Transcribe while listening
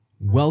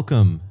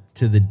Welcome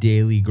to the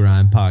Daily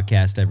Grind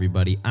Podcast,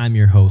 everybody. I'm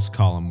your host,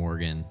 Colin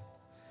Morgan.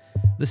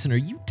 Listen, are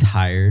you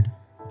tired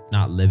of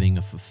not living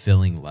a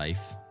fulfilling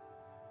life?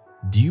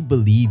 Do you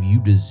believe you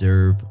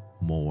deserve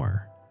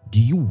more? Do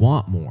you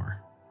want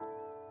more?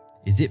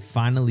 Is it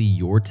finally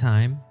your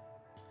time?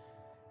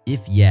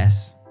 If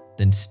yes,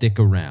 then stick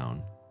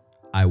around.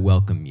 I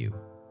welcome you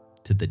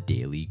to the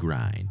Daily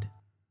Grind.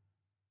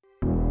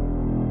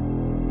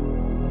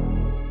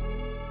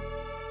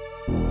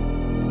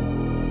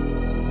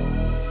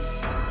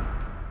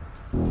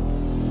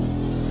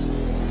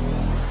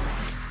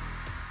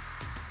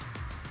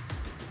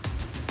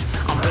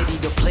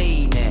 To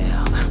play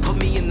now, put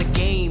me in the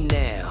game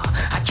now.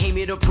 I came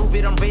here to prove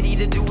it, I'm ready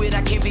to do it,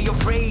 I can't be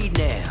afraid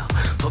now.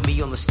 Put me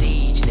on the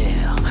stage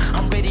now,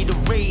 I'm ready to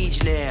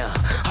rage now.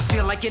 I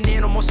feel like an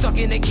animal stuck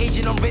in a cage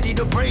and I'm ready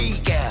to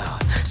break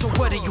out. So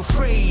what are you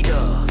afraid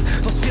of?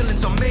 Those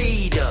feelings are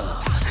made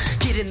up.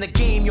 Get in the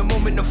game, your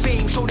moment of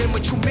fame, show them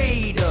what you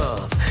made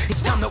of.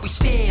 It's time that we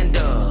stand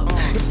up,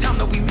 it's time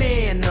that we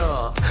man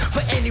up. For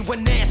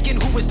anyone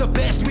asking who is the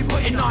best, we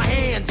putting our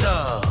hands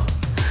up.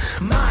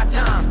 My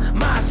time,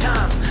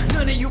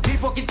 none of you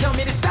people can tell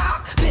me to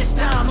stop. This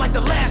time, like the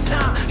last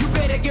time, you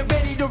better get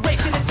ready to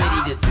race to the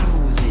top. Ready to do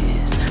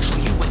this, show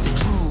you what the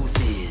truth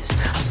is.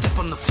 I step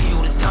on the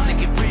field, it's time to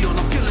get real,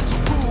 I'm feeling so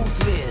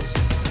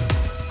ruthless.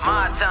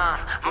 My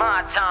time,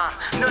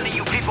 none of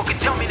you people can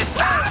tell me to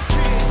stop.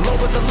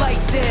 Lower the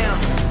lights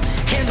down,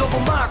 hand over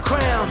my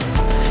crown,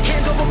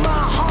 hand over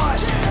my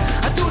heart.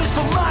 I do this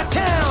for my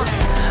town,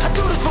 I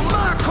do this for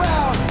my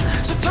crowd.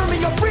 So turn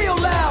me up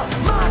real loud.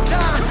 My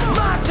time,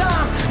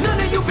 none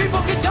of you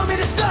people can tell me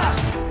to stop.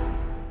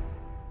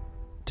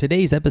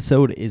 Today's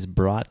episode is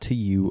brought to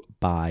you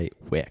by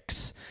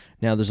Wix.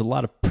 Now, there's a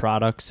lot of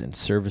products and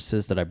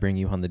services that I bring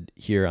you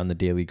here on the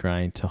Daily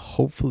Grind to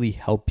hopefully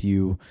help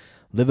you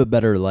live a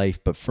better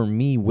life. But for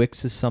me,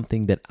 Wix is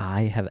something that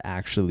I have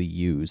actually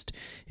used.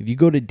 If you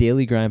go to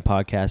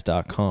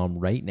dailygrindpodcast.com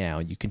right now,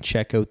 you can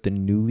check out the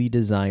newly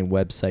designed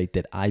website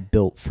that I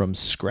built from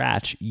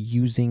scratch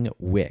using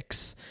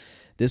Wix.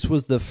 This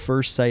was the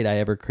first site I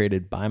ever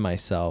created by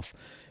myself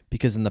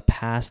because in the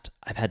past,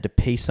 I've had to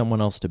pay someone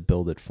else to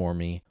build it for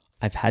me.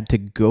 I've had to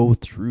go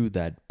through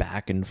that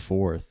back and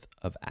forth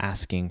of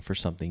asking for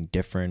something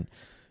different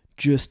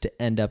just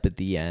to end up at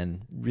the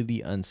end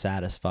really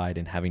unsatisfied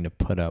and having to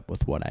put up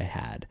with what I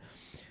had.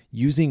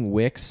 Using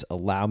Wix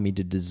allowed me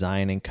to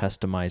design and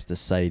customize the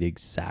site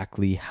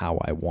exactly how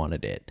I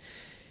wanted it.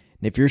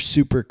 And if you're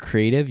super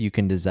creative, you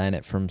can design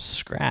it from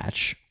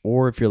scratch.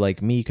 Or if you're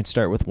like me, you can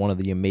start with one of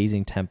the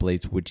amazing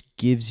templates, which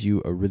gives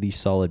you a really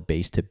solid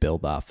base to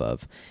build off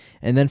of.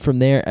 And then from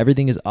there,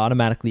 everything is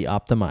automatically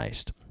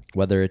optimized,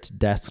 whether it's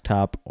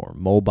desktop or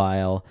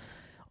mobile.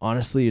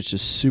 Honestly, it's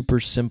just super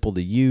simple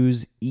to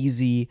use,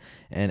 easy,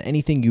 and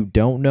anything you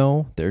don't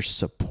know, there's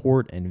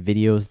support and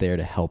videos there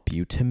to help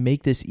you. To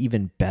make this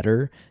even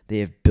better, they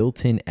have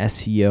built-in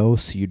SEO,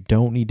 so you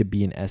don't need to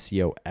be an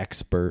SEO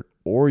expert,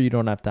 or you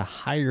don't have to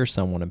hire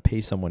someone and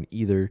pay someone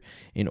either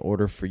in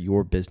order for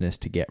your business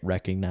to get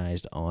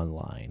recognized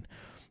online.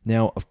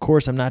 Now, of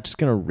course, I'm not just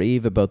going to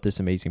rave about this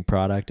amazing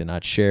product and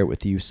not share it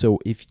with you. So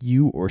if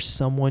you or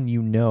someone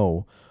you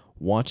know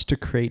wants to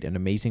create an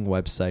amazing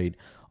website,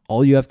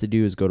 all you have to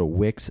do is go to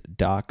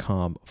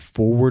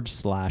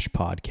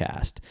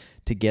wix.com/podcast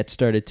to get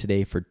started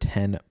today for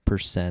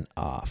 10%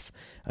 off.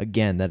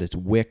 Again, that is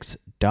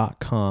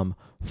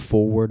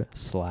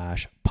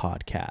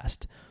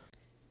wix.com/podcast.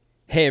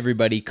 Hey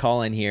everybody,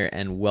 Colin here,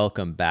 and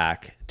welcome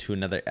back to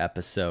another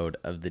episode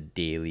of the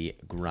Daily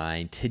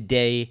Grind.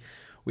 Today,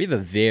 we have a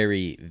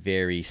very,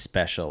 very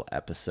special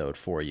episode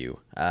for you.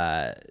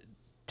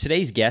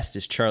 Today's guest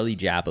is Charlie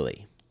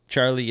Jabaley.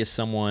 Charlie is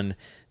someone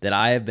that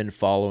I have been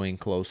following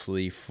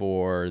closely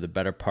for the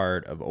better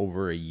part of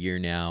over a year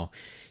now.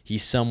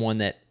 He's someone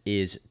that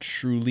is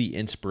truly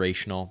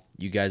inspirational.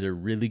 You guys are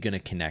really going to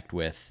connect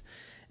with.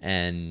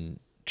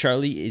 And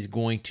Charlie is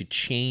going to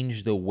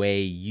change the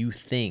way you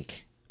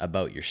think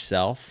about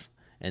yourself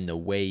and the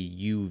way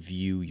you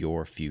view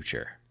your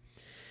future.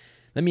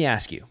 Let me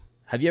ask you,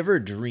 have you ever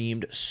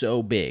dreamed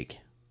so big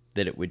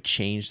that it would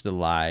change the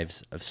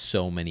lives of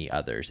so many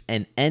others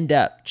and end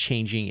up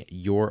changing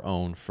your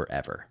own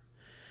forever?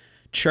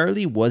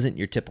 Charlie wasn't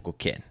your typical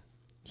kid.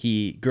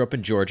 He grew up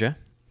in Georgia,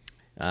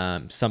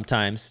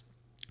 sometimes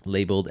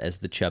labeled as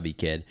the chubby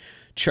kid.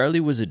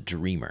 Charlie was a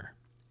dreamer.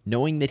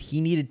 Knowing that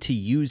he needed to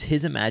use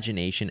his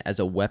imagination as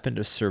a weapon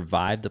to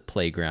survive the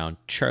playground,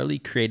 Charlie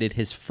created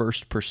his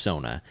first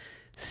persona,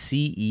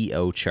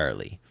 CEO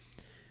Charlie.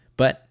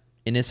 But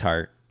in his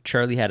heart,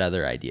 Charlie had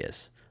other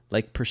ideas,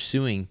 like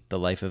pursuing the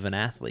life of an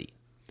athlete.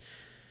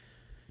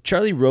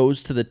 Charlie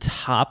rose to the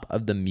top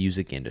of the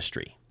music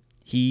industry.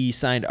 He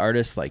signed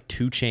artists like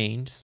 2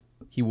 Chainz.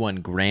 He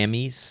won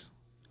Grammys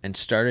and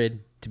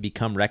started to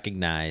become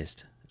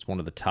recognized as one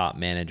of the top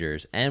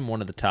managers and one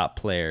of the top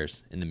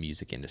players in the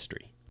music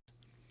industry.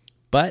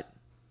 But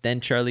then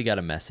Charlie got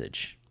a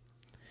message.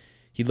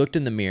 He looked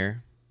in the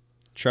mirror.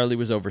 Charlie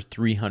was over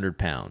 300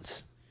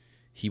 pounds.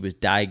 He was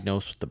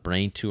diagnosed with a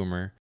brain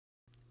tumor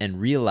and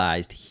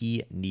realized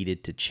he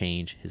needed to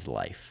change his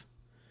life.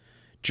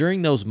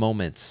 During those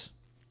moments,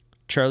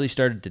 Charlie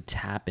started to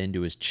tap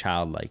into his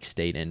childlike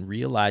state and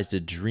realized a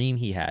dream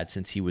he had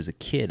since he was a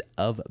kid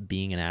of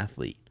being an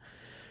athlete.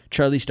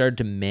 Charlie started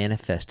to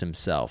manifest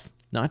himself,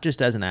 not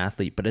just as an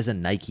athlete, but as a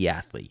Nike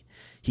athlete.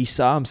 He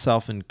saw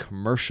himself in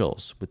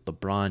commercials with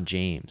LeBron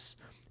James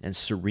and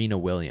Serena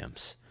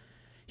Williams.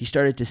 He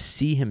started to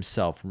see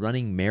himself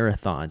running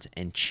marathons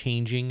and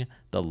changing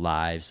the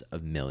lives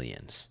of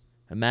millions.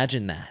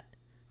 Imagine that.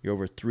 You're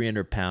over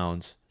 300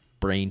 pounds,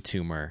 brain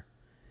tumor,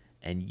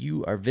 and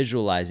you are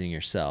visualizing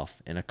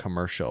yourself in a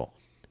commercial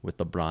with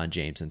LeBron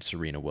James and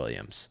Serena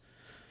Williams.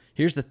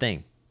 Here's the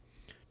thing.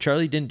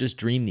 Charlie didn't just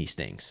dream these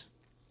things.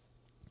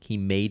 He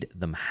made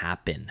them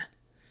happen.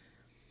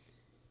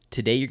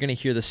 Today, you're going to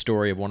hear the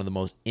story of one of the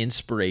most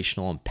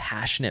inspirational and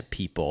passionate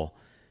people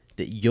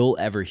that you'll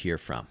ever hear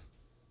from.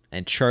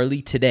 And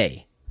Charlie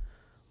today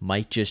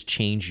might just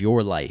change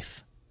your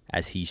life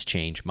as he's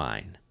changed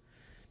mine.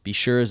 Be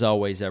sure, as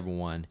always,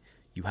 everyone,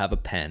 you have a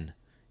pen,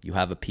 you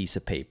have a piece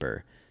of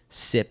paper.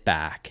 Sit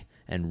back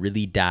and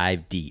really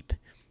dive deep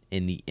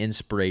in the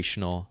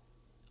inspirational,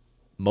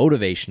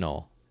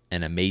 motivational,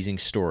 and amazing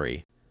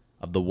story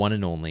of the one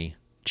and only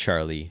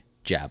Charlie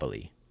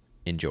Jabaley.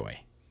 Enjoy.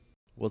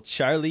 Well,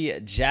 Charlie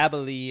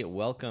Jabaley,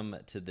 welcome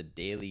to the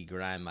Daily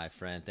Grind, my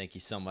friend. Thank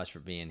you so much for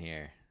being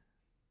here.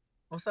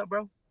 What's up,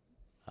 bro?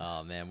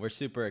 Oh, man, we're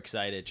super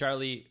excited.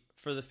 Charlie,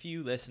 for the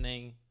few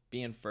listening,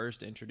 being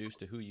first introduced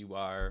to who you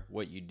are,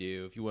 what you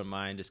do, if you wouldn't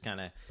mind just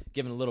kind of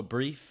giving a little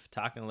brief,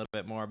 talking a little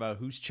bit more about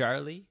who's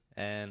Charlie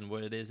and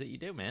what it is that you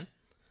do, man.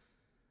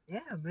 Yeah,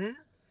 man.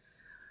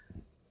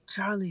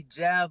 Charlie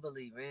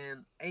Jabaley,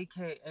 man,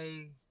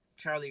 a.k.a.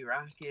 Charlie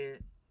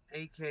Rocket,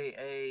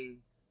 a.k.a.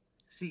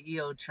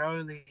 CEO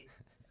Charlie.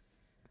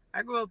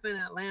 I grew up in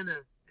Atlanta,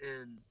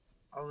 and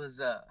I was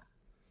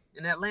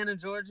in Atlanta,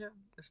 Georgia.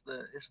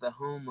 It's the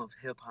home of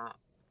hip hop,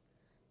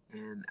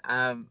 and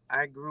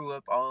I grew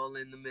up all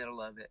in the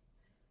middle of it,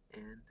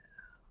 and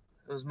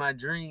it was my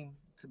dream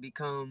to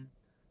become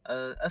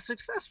a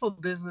successful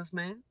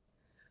businessman.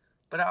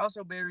 But I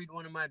also buried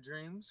one of my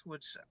dreams,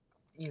 which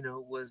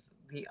was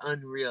the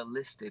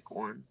unrealistic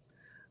one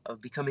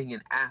of becoming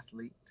an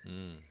athlete.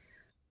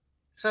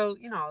 So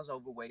I was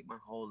overweight my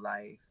whole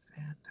life,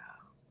 and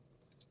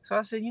so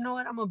I said, you know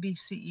what, I'm gonna be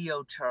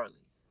CEO Charlie.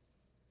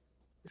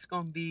 It's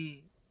gonna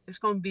be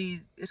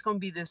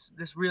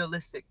this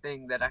realistic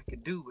thing that I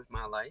could do with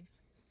my life.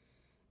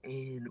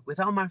 And with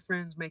all my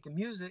friends making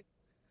music,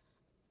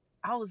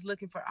 I was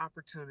looking for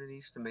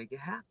opportunities to make it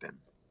happen.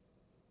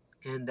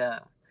 And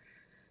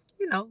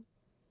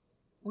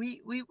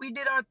we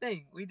did our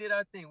thing. We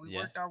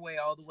worked our way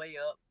all the way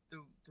up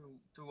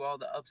through all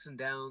the ups and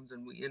downs,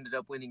 and we ended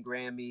up winning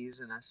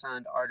Grammys. And I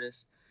signed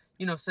artists,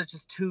 such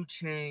as 2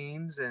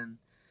 Chainz, and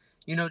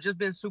just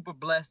been super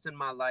blessed in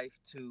my life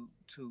to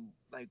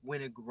like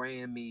win a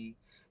Grammy.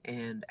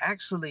 And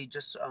actually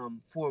just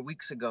 4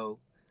 weeks ago,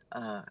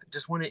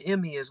 just won an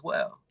Emmy as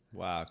well.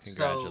 Wow,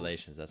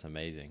 congratulations. So, that's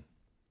amazing.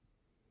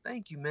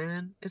 Thank you,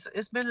 man.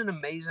 It's been an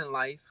amazing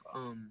life.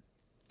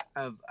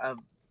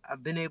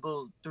 I've been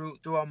able,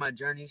 through all my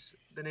journeys,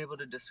 been able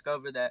to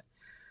discover that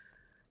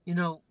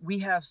we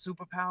have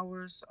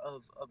superpowers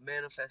of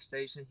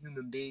manifestation.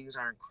 Human beings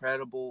are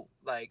incredible.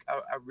 Like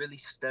I really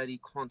study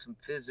quantum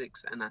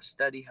physics, and I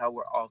study how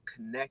we're all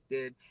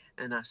connected,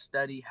 and I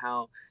study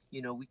how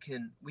we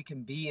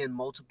can be in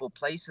multiple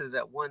places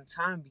at one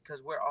time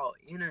because we're all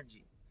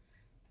energy.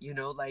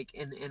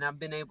 And I've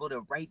been able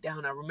to write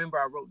down. I remember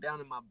I wrote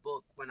down in my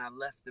book when I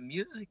left the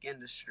music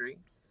industry,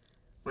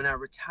 when I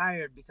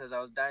retired because I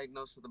was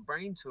diagnosed with a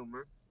brain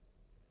tumor.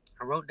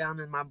 I wrote down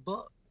in my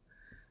book,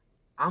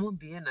 I'm going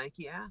to be a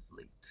Nike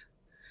athlete.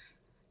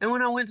 And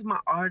when I went to my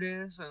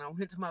artists and I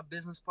went to my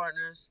business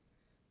partners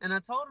and I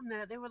told them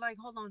that, they were like,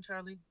 hold on,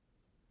 Charlie,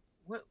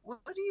 what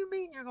do you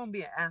mean you're going to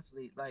be an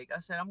athlete? Like I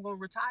said, I'm going to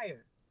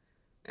retire.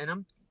 And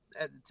I'm,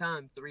 at the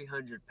time,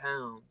 300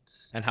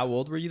 pounds. And how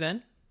old were you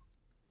then?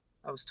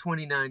 I was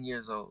 29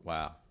 years old.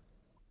 Wow.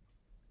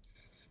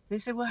 They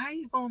said, well, how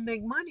you going to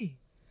make money?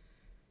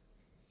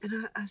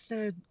 And I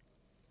said,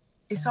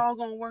 it's all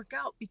going to work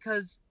out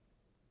because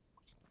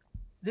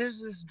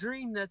there's this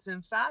dream that's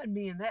inside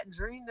me, and that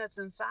dream that's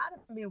inside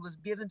of me was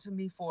given to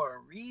me for a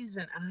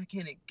reason, and I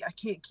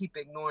can't keep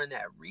ignoring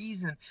that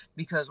reason,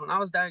 because when I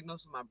was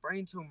diagnosed with my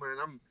brain tumor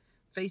and I'm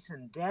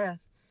facing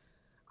death,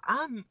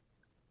 the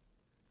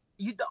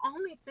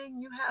only thing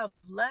you have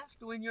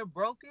left when you're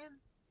broken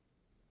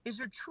is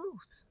your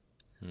truth.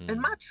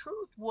 And my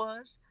truth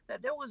was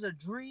that there was a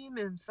dream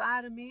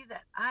inside of me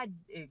that I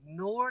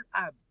ignored,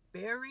 I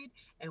buried,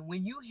 and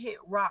when you hit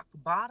rock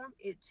bottom,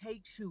 it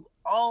takes you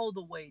all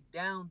the way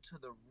down to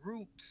the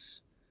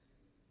roots,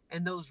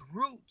 and those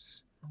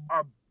roots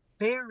are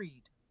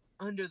buried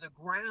under the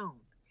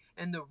ground,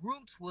 and the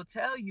roots will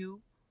tell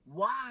you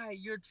why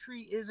your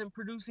tree isn't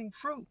producing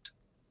fruit.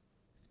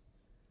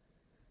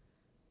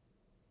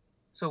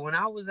 So when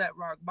I was at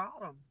rock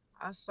bottom,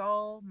 I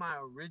saw my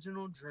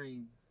original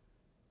dream,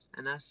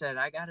 and I said,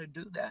 I got to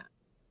do that.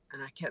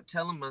 And I kept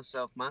telling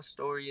myself, my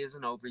story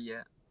isn't over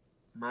yet.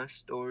 My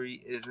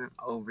story isn't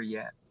over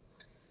yet.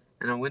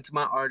 And I went to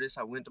my artists,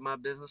 I went to my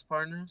business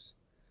partners,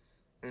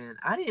 and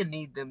I didn't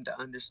need them to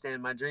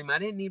understand my dream. I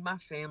didn't need my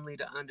family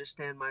to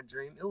understand my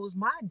dream. It was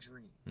my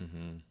dream.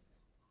 Mm-hmm.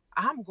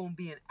 I'm going to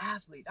be an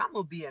athlete. I'm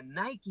going to be a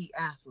Nike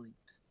athlete.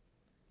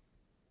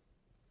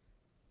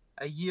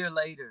 A year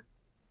later,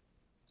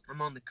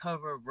 I'm on the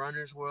cover of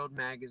Runner's World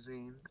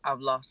magazine. I've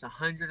lost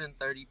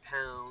 130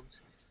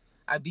 pounds.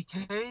 I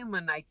became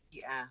a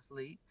Nike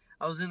athlete.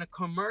 I was in a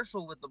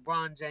commercial with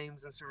LeBron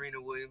James and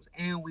Serena Williams,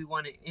 and we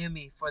won an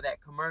Emmy for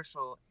that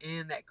commercial,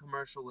 and that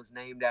commercial was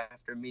named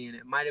after me, and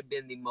it might have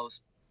been the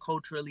most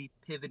culturally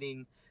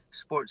pivoting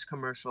sports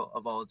commercial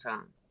of all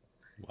time.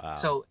 Wow.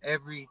 So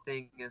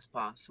everything is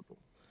possible.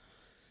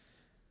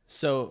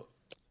 So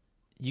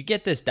you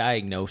get this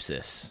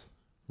diagnosis,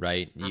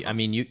 right? I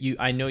mean, you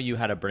I know you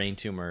had a brain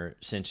tumor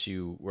since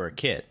you were a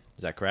kid.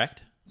 Is that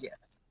correct? Yes,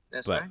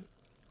 that's But right.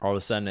 all of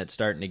a sudden it's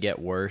starting to get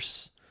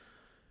worse.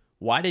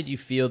 Why did you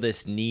feel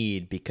this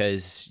need?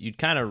 Because you'd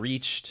kind of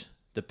reached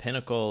the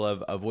pinnacle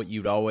of what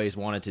you'd always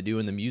wanted to do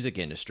in the music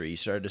industry. You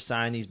started to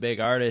sign these big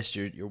artists.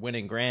 You're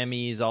winning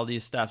Grammys. All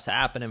these stuff's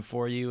happening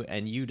for you.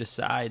 And you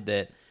decide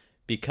that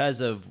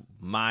because of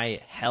my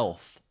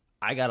health,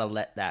 I got to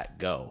let that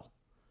go.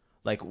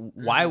 Like,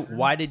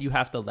 why did you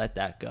have to let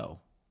that go?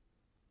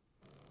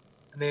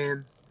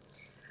 Man,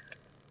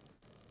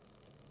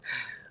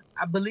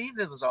 I believe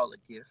it was all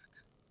a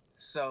gift.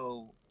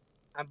 So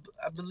I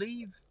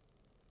believe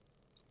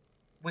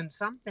when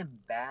something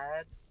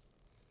bad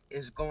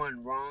is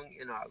going wrong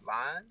in our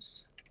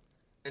lives,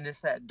 and it's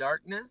that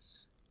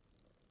darkness,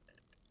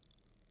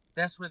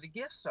 that's where the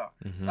gifts are.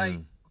 Mm-hmm. Like,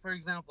 for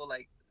example,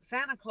 like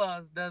Santa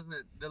Claus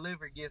doesn't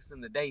deliver gifts in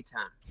the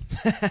daytime.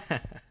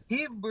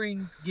 He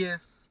brings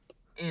gifts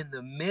in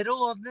the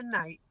middle of the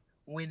night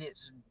when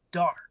it's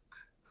dark.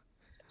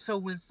 So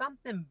when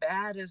something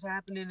bad is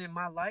happening in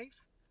my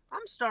life,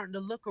 I'm starting to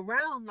look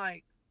around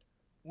like,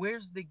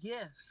 where's the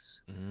gifts?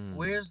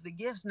 Where's the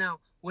gifts? Now,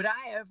 would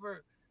I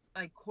ever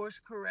like course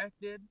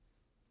corrected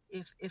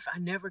if I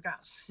never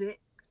got sick?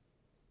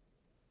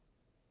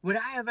 Would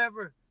I have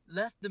ever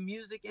left the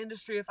music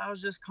industry if I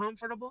was just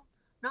comfortable?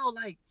 No,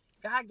 like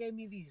God gave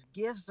me these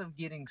gifts of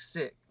getting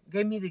sick,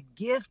 gave me the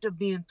gift of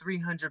being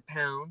 300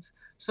 pounds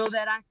so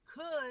that I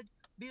could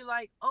be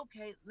like,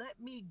 okay, let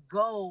me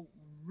go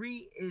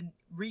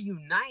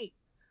reunite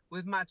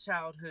with my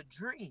childhood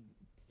dream.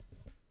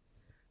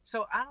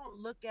 So I don't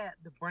look at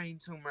the brain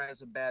tumor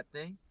as a bad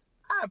thing.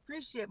 I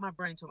appreciate my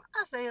brain tumor.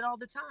 I say it all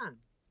the time.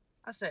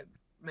 I say,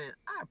 man,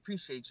 I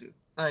appreciate you.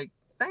 Like,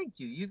 thank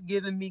you. You've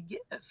given me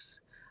gifts.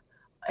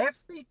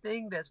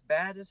 Everything that's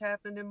bad has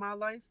happened in my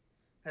life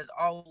has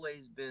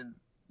always been,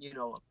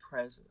 a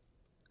present.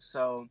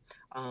 So,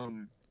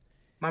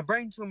 my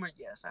brain tumor,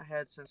 yes, I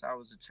had since I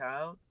was a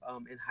child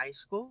in high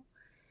school.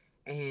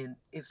 And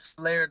it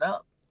flared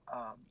up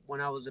when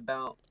I was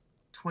about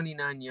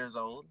 29 years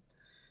old.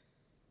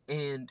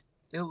 And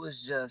it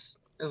was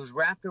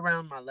wrapped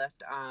around my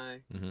left eye.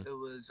 Mm-hmm. It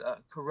was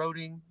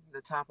corroding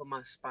the top of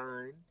my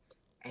spine.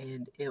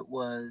 And it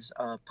was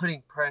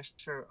putting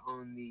pressure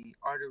on the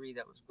artery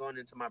that was going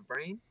into my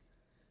brain.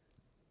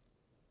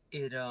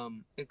 It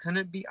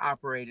couldn't be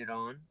operated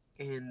on.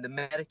 And the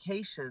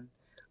medication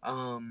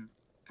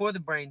for the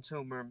brain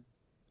tumor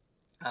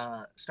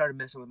started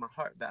messing with my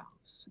heart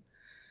valves.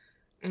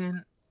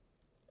 And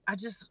I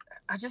just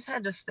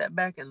had to step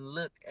back and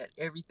look at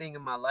everything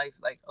in my life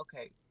like,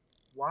 okay,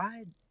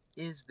 why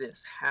is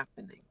this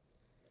happening?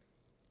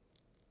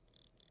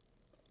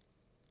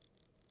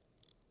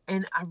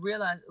 And I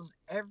realized it was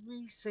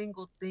every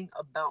single thing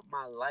about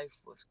my life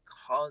was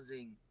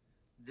causing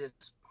this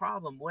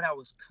problem. What I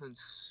was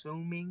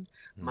consuming,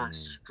 my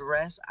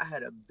stress, I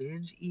had a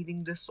binge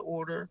eating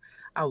disorder.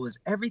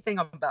 Everything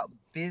about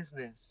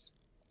business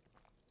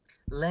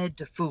led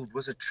to food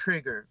was a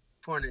trigger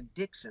for an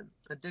addiction.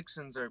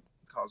 Addictions are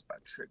caused by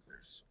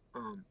triggers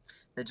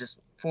that just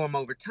form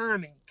over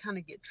time, and you kind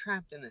of get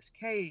trapped in this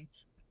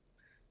cage.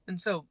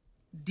 And so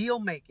deal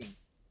making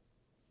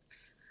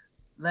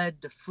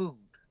led to food.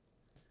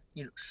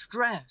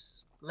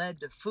 Stress led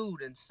to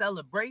food, and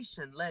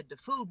celebration led to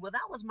food. Well,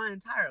 that was my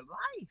entire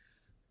life.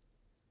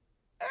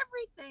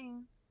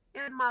 Everything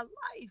in my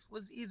life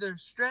was either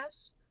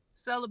stress,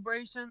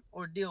 celebration,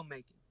 or deal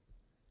making.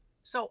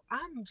 So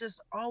I'm just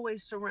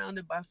always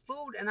surrounded by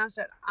food. And I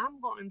said, I'm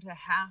going to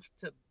have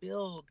to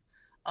build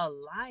a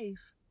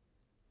life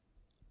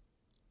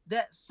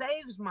that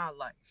saves my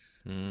life.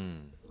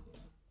 And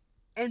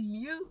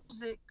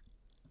music,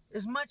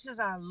 as much as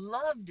I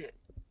loved it,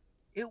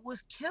 it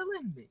was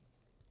killing me.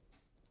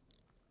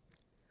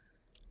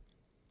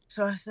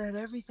 So I said,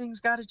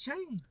 everything's got to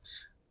change.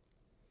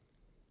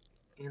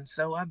 And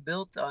so I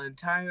built an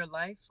entire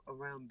life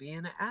around being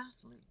an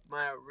athlete,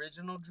 my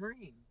original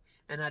dream.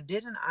 And I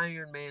did an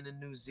Ironman in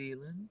New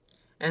Zealand,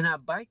 and I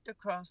biked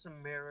across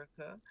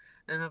America,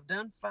 and I've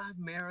done 5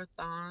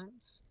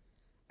 marathons.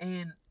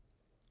 And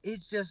it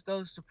just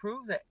goes to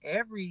prove that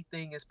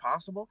everything is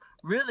possible.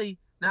 Really,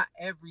 not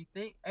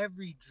everything,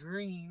 every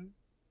dream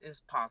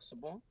is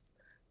possible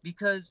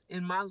because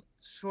in my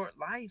short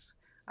life,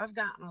 I've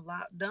gotten a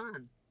lot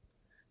done,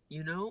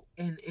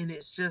 and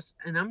it's just,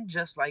 and I'm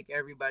just like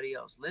everybody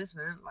else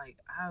listening. Like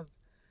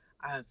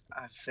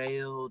I've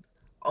failed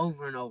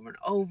over and over and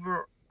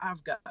over.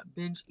 I've got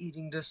binge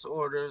eating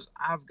disorders.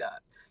 I've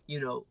got, you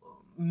know,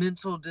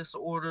 mental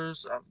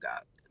disorders.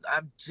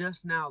 I've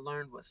just now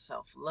learned what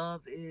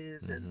self-love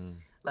is. And Mm-hmm.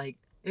 like,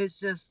 it's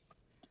just,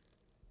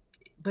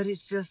 but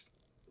it's just,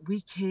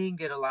 we can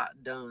get a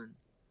lot done.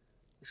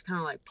 It's kind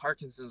of like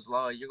Parkinson's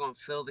law. You're going to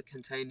fill the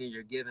container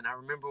you're given. I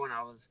remember when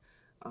I was,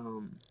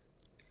 um,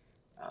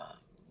 uh,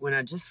 when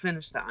I just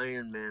finished the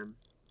Ironman,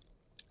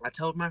 I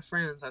told my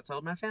friends, I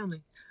told my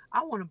family,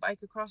 I want to bike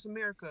across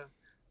America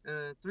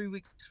 3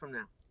 weeks from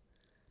now.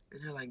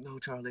 And they're like, no,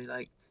 Charlie,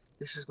 like,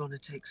 this is going to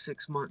take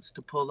 6 months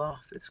to pull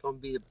off. It's going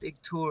to be a big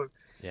tour.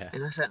 Yeah.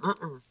 And I said,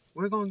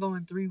 we're going to go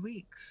in 3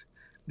 weeks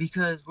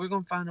because we're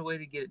going to find a way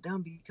to get it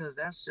done because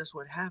that's just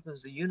what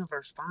happens. The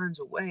universe finds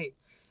a way.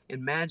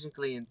 And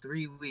magically in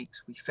 3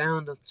 weeks, we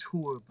found a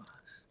tour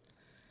bus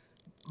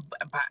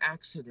by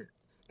accident.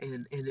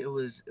 And it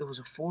was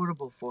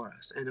affordable for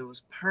us, and it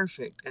was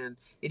perfect, and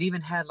it even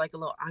had like a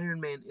little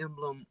Iron Man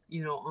emblem,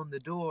 on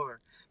the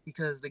door,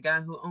 because the guy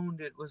who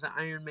owned it was an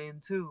Iron Man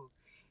too.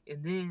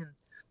 And then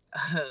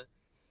uh,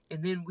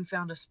 and then we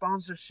found a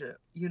sponsorship,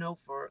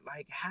 for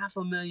like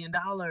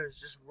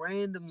 $500,000 just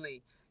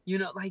randomly,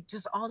 like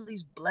just all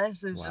these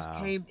blessings just Wow.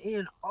 came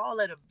in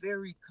all at a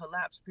very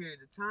collapsed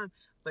period of time,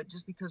 but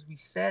just because we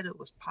said it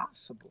was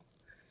possible.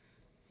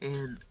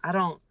 And I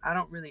don't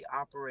really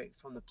operate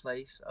from the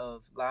place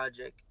of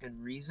logic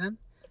and reason.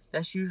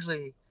 That's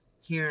usually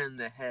here in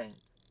the head.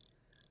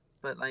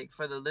 But like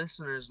for the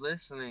listeners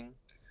listening,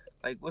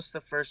 like what's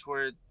the first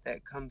word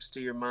that comes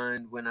to your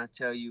mind when I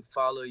tell you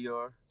follow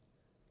your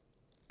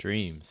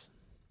Dreams.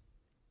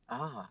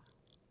 ah?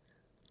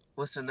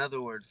 What's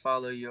another word?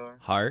 Follow your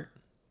Heart.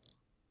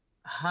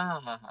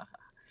 ha ha ha.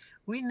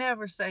 We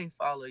never say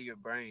follow your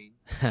brain.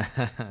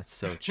 That's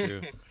so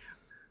true.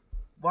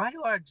 Why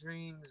do our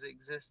dreams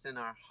exist in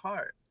our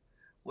heart?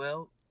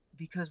 Well,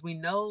 because we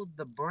know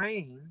the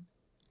brain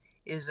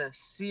is a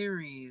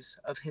series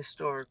of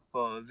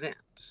historical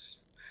events.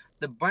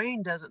 The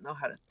brain doesn't know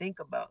how to think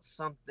about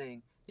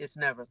something it's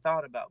never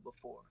thought about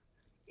before.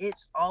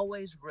 It's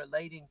always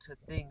relating to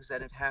things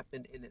that have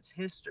happened in its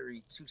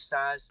history to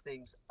size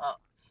things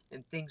up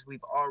and things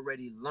we've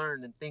already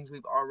learned and things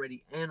we've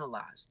already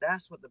analyzed.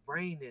 That's what the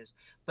brain is.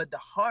 But the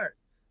heart,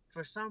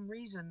 for some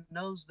reason,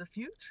 knows the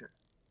future.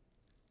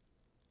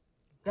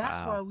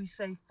 That's Wow. why we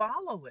say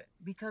follow it,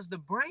 because the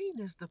brain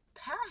is the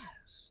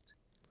past.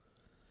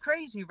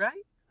 Crazy,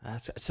 right?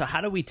 So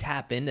how do we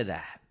tap into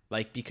that?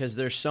 Like, because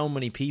there's so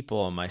many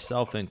people,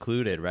 myself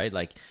included, right?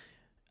 Like,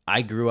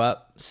 I grew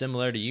up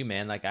similar to you,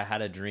 man. Like, I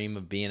had a dream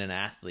of being an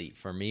athlete.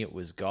 For me, it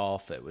was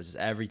golf. It was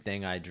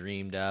everything I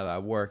dreamed of. I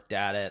worked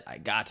at it. I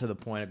got to the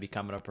point of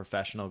becoming a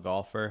professional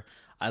golfer.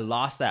 I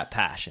lost that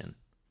passion,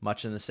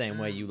 much in the same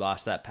way you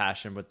lost that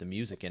passion with the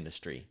music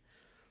industry.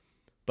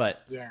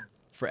 But Yeah.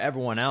 for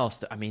everyone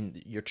else, I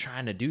mean, you're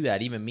trying to do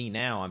that. Even me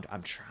now,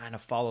 I'm trying to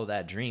follow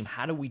that dream.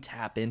 How do we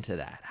tap into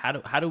that?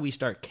 How do we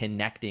start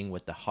connecting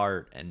with the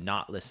heart and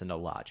not listen to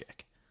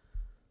logic?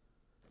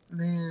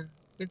 Man,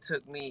 it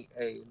took me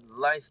a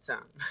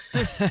lifetime.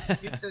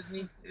 it took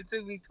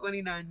me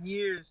 29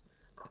 years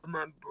of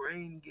my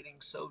brain getting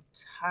so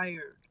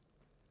tired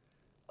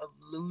of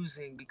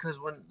losing, because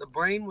when the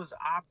brain was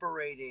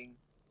operating,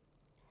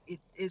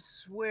 it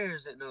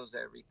swears it knows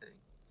everything.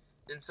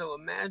 And so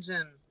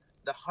imagine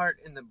the heart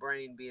and the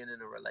brain being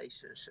in a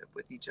relationship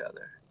with each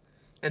other.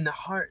 And the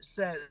heart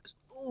says,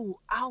 "Ooh,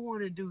 I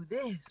want to do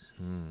this."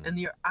 And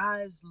your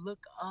eyes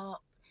look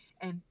up,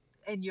 and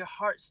your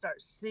heart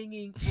starts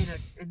singing,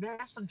 and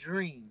that's a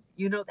dream.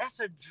 That's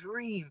a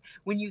dream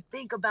when you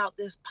think about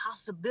this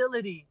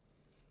possibility.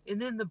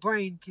 And then the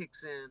brain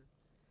kicks in,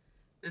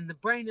 and the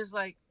brain is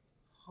like,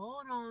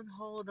 hold on,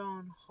 hold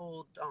on,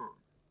 hold on.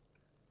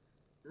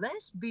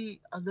 Let's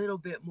be a little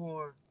bit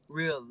more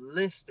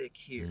realistic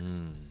here.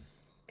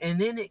 And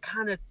then it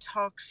kind of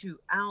talks you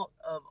out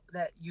of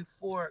that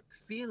euphoric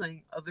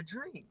feeling of a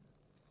dream.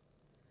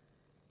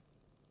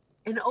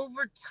 And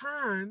over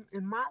time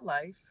in my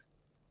life,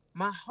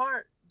 my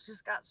heart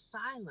just got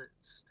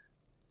silenced.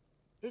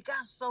 It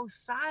got so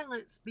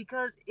silenced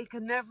because it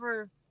could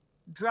never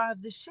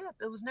drive the ship.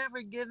 It was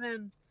never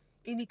given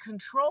any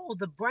control.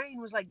 The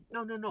brain was like,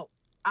 no, no, no,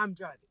 I'm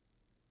driving.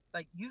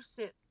 Like, you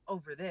sit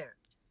over there.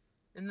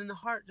 And then the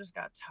heart just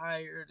got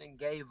tired and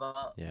gave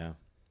up. Yeah.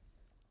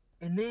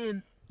 And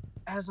then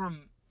as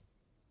I'm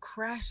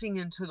crashing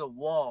into the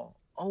wall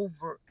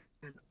over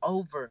and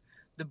over,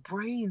 the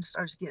brain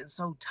starts getting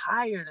so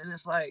tired, and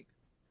it's like,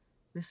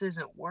 this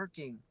isn't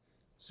working.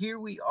 Here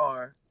we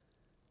are,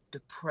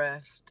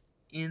 depressed,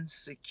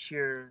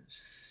 insecure,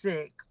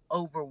 sick,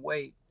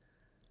 overweight,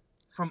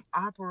 from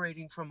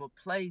operating from a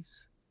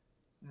place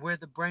where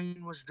the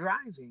brain was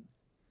driving.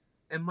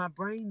 And my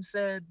brain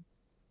said,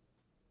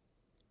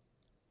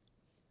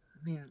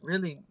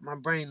 really, my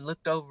brain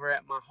looked over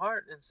at my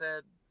heart and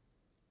said,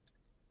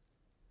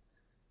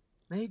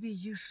 maybe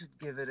you should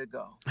give it a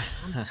go.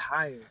 I'm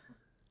tired.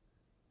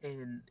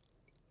 And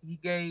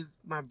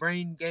my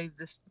brain gave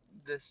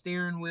the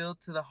steering wheel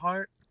to the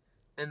heart,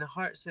 and the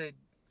heart said,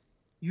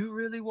 you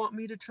really want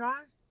me to try?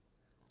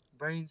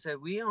 Brain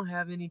said, we don't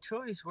have any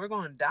choice. We're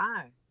going to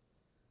die.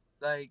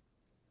 Like,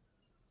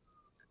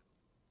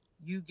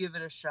 you give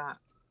it a shot.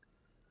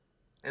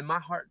 And my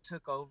heart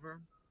took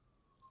over,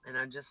 and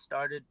I just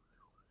started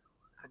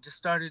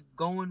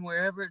going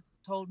wherever it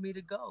told me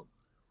to go.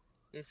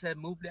 It said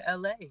move to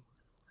LA.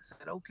 I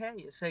said okay.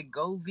 It said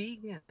go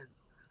vegan.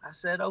 I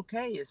said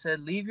okay. It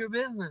said leave your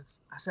business.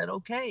 I said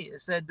okay.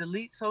 It said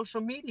delete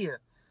social media.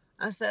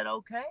 I said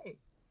okay.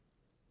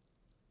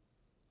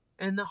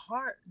 And the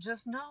heart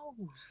just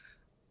knows.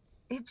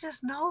 It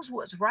just knows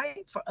what's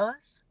right for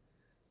us,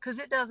 because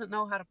it doesn't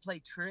know how to play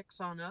tricks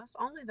on us.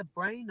 Only the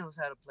brain knows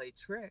how to play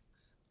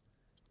tricks.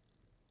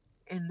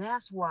 And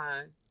that's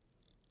why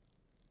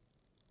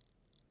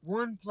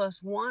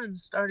 1+1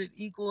 started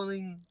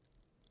equaling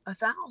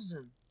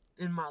 1,000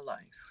 in my life.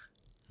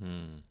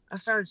 I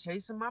started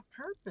chasing my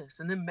purpose,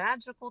 and then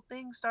magical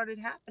things started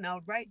happening. I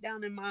would write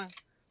down in my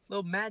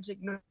little magic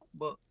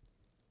notebook,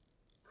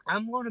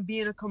 I'm going to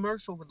be in a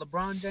commercial with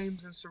LeBron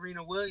James and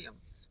Serena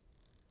Williams.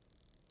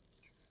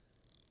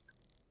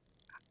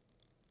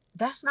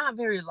 That's not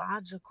very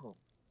logical,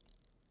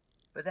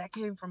 but that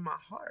came from my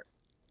heart.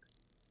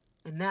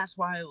 And that's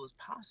why it was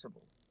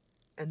possible.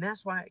 And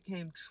that's why it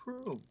came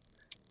true.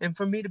 And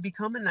for me to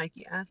become a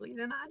Nike athlete,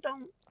 and I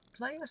don't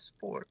play a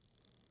sport.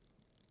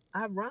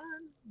 I run,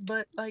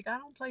 but like I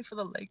don't play for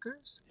the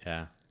Lakers.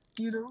 Yeah.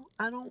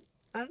 I'm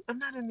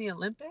not in the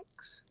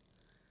Olympics.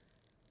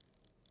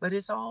 But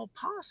it's all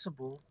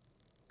possible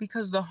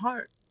because the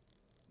heart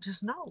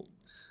just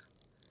knows.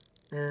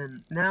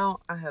 And now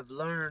I have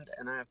learned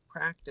and I have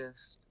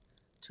practiced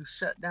to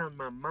shut down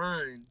my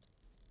mind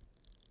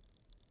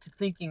to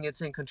thinking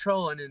it's in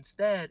control, and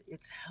instead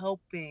it's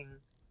helping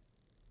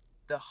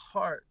the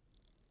heart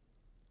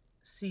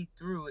see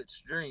through its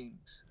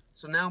dreams.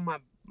 So now my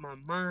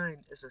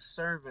mind is a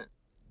servant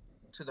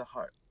to the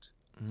heart.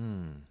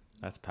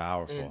 That's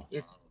powerful. And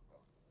it's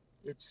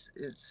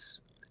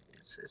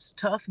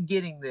tough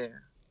getting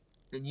there.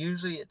 And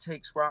usually it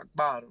takes rock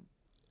bottom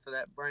for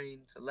that brain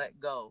to let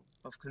go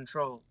of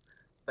control.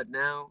 But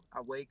now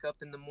I wake up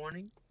in the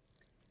morning,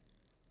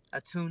 I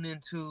tune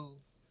into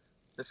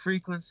the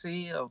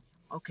frequency of,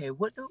 okay,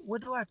 what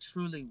do I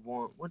truly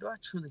want? What do I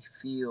truly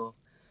feel?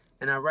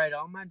 And I write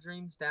all my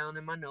dreams down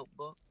in my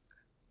notebook.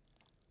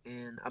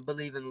 And I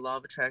believe in the law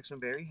of attraction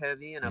very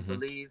heavy, and I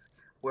believe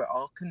we're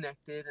all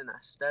connected, and I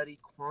study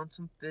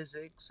quantum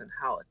physics and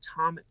how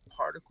atomic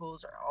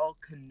particles are all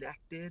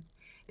connected.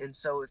 And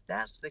so if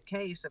that's the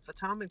case, if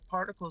atomic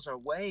particles are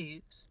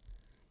waves,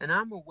 and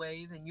I'm a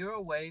wave and you're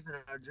a wave and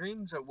our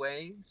dreams are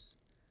waves,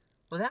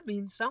 well, that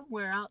means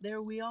somewhere out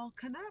there we all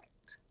connect.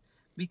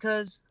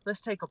 Because let's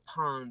take a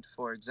pond,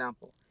 for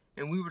example,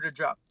 and we were to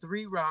drop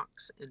 3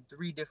 rocks in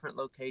 3 different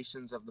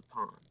locations of the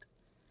pond.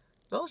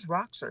 Those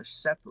rocks are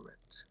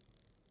separate.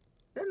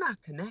 They're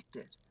not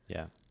connected.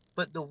 Yeah.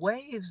 But the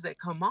waves that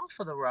come off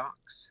of the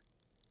rocks,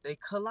 they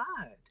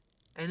collide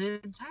and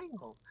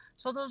entangle.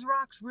 So those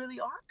rocks really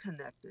are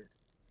connected.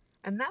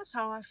 And that's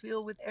how I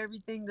feel with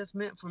everything that's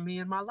meant for me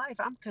in my life.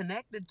 I'm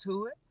connected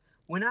to it.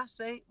 When I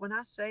say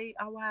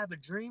I will have a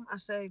dream, I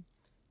say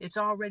it's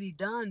already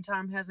done.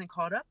 Time hasn't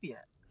caught up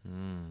yet.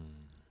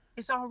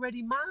 It's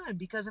already mine,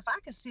 because if I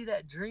could see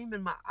that dream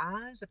in my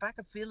eyes, if I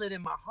could feel it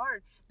in my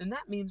heart, then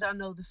that means I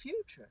know the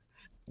future.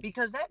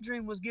 Because that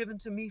dream was given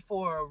to me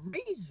for a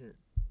reason.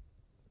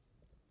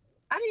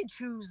 I didn't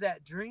choose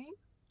that dream.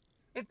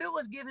 If it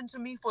was given to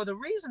me for the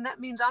reason,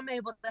 that means I'm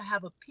able to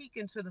have a peek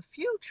into the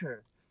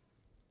future.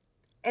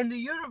 And the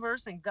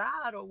universe and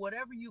God or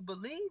whatever you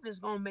believe is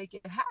going to make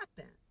it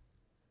happen.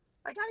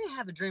 Like, I didn't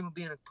have a dream of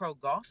being a pro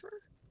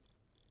golfer.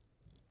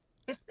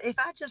 If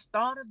I just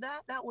thought of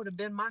that, that would have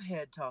been my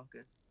head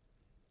talking.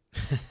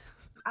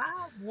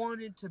 I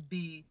wanted to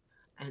be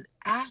an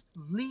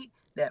athlete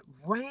that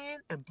ran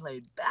and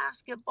played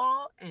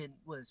basketball and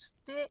was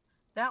fit.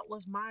 That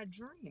was my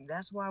dream.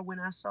 That's why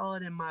when I saw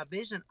it in my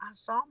vision, I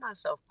saw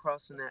myself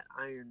crossing that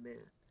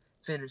Ironman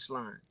finish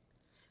line.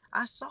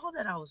 I saw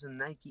that I was a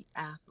Nike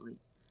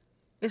athlete.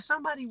 If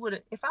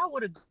I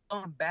would have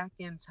gone back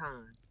in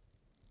time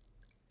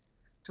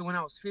to when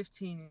I was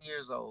 15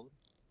 years old,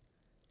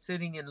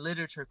 sitting in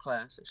literature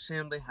class at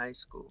Chambly High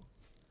School,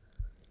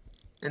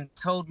 and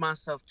told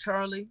myself,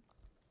 Charlie,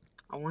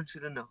 I want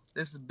you to know.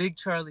 This is big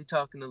Charlie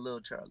talking to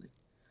little Charlie.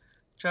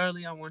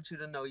 Charlie, I want you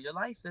to know your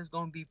life is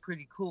going to be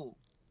pretty cool.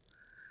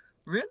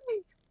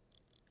 Really?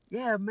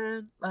 Yeah,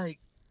 man. Like,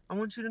 I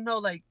want you to know,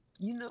 like,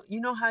 you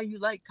know how you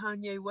like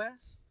Kanye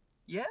West?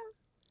 Yeah?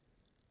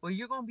 Well,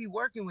 you're going to be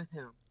working with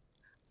him.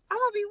 I'm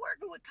going to be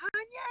working with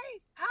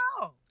Kanye?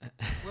 How?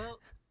 Well,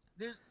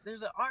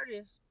 there's an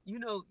artist, you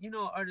know an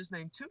artist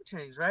named 2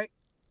 Chainz, right?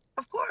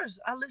 Of course,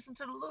 I listen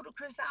to the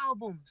Ludacris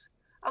albums.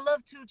 I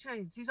love 2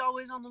 Chainz. He's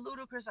always on the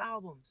Ludacris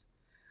albums.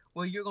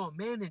 Well, you're going to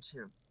manage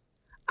him.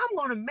 I'm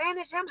going to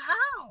manage him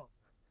how?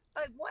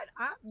 Like, what?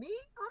 Me?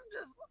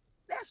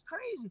 That's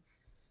crazy.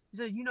 He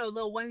said, you know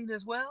Lil Wayne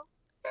as well?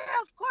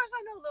 Yeah, of course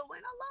I know Lil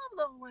Wayne. I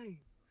love Lil Wayne.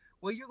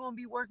 Well, you're going to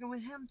be working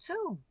with him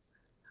too.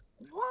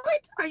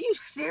 What? Are you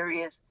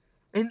serious?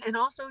 And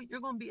also, you're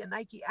going to be a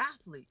Nike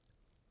athlete.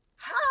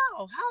 How?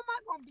 How am I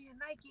going to be a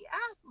Nike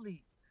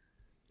athlete?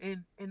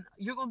 And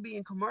you're going to be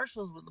in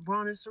commercials with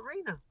LeBron and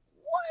Serena.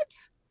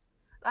 What?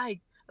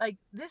 Like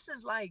this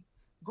is like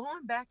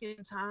going back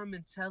in time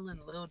and telling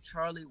little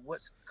Charlie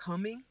what's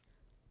coming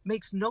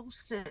makes no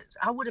sense.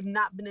 I would have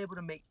not been able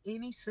to make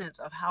any sense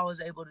of how I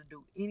was able to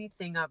do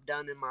anything I've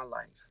done in my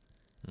life.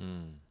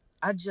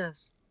 I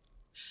just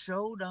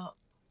showed up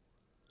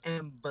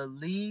and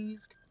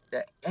believed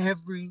that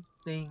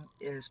everything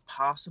is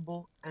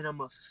possible, and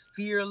I'm a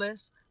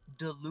fearless,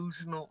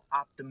 delusional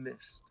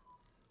optimist.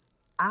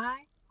 I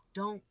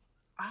don't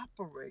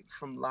operate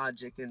from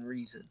logic and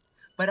reason.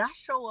 But I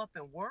show up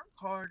and work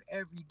hard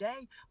every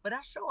day. But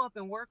I show up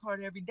and work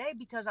hard every day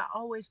because I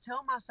always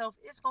tell myself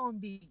it's going to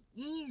be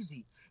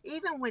easy.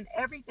 Even when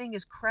everything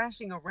is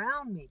crashing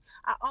around me,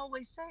 I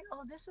always say,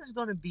 oh, this is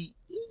going to be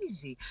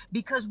easy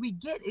because we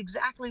get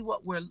exactly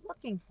what we're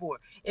looking for.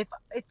 If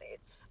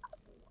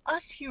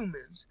us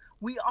humans,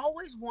 we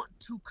always want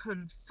to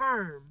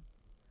confirm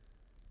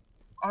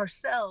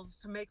ourselves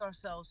to make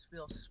ourselves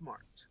feel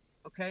smart.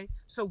 Okay?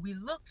 So we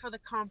look for the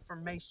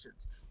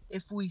confirmations.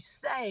 If we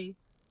say,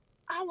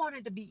 I want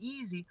it to be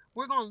easy,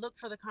 we're going to look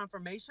for the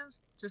confirmations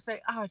to say,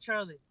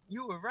 Charlie,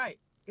 you were right.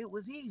 It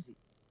was easy.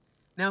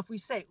 Now, if we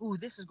say, ooh,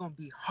 this is going to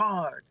be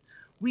hard,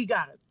 we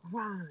got to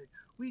grind,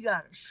 we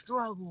got to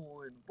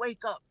struggle and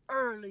wake up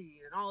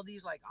early and all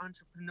these like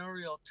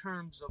entrepreneurial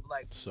terms of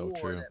like So war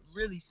true. that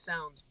really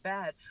sounds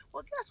bad.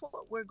 Well, guess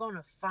what we're going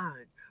to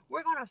find?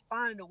 We're going to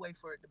find a way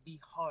for it to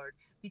be hard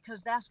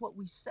because that's what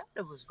we said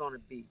it was going to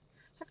be.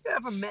 Have you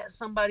ever met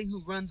somebody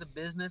who runs a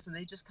business and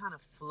they just kind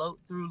of float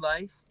through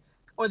life?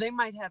 Or they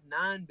might have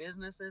 9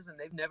 businesses and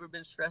they've never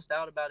been stressed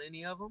out about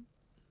any of them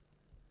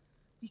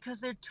because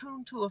they're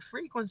tuned to a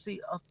frequency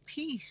of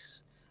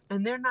peace,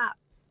 and they're not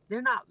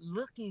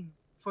looking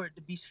for it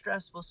to be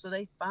stressful, so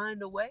they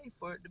find a way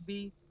for it to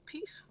be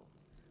peaceful.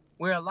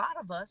 Where a lot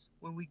of us,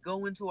 when we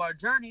go into our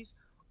journeys,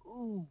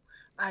 ooh,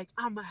 like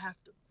I'm gonna have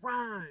to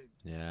grind.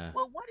 Yeah.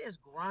 Well, what is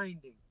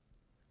grinding?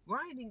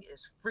 Grinding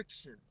is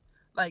friction.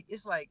 Like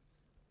it's like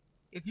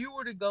if you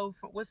were to go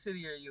from, what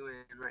city are you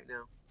in right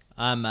now?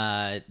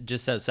 I'm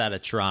just outside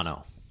of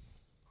Toronto.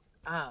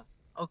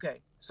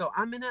 Okay. So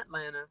I'm in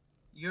Atlanta,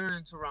 you're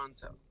in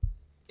Toronto.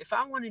 If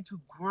I wanted to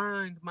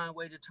grind my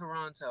way to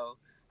Toronto,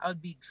 I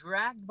would be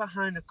dragged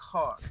behind a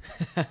car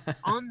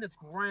on the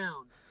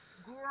ground,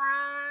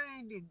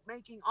 grinding,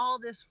 making all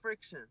this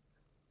friction.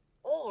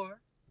 Or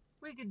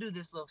we could do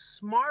this little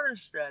smarter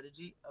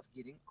strategy of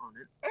getting on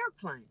an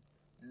airplane.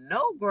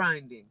 No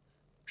grinding,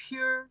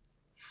 pure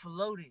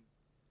floating.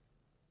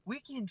 We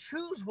can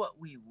choose what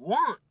we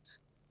want.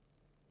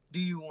 Do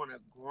you want to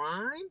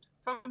grind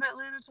from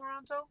Atlanta to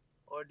Toronto,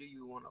 or do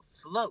you want to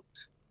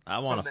float I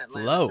want from to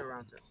Atlanta to float.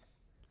 Toronto?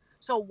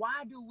 So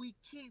why do we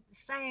keep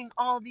saying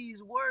all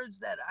these words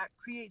that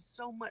create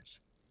so much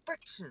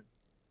friction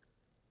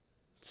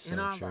So in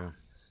our true.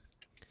 lives?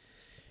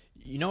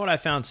 You know what I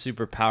found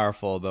super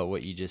powerful about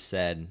what you just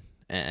said,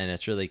 and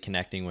it's really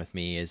connecting with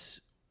me,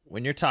 is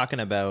when you're talking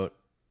about,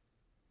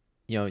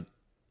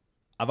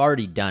 I've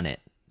already done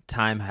it.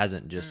 Time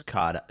hasn't just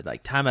caught up.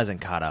 Like, time hasn't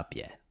caught up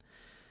yet.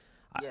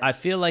 Yes. I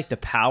feel like the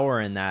power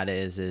in that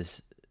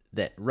is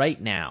that right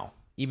now,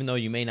 even though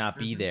you may not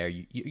be there,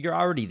 you're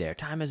already there.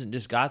 Time hasn't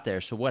just got there.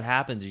 So what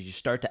happens is you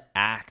start to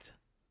act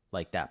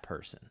like that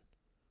person.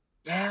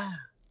 Yeah,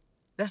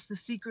 that's the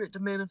secret to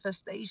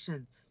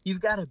manifestation. You've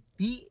got to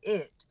be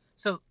it.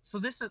 So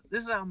this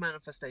is how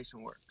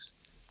manifestation works.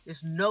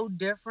 It's no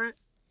different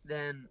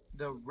than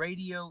the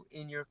radio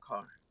in your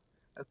car.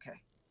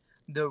 Okay.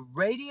 The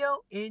radio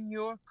in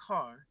your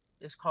car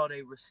is called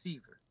a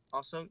receiver.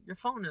 Also, your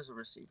phone is a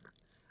receiver.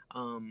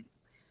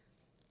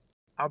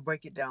 I'll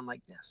break it down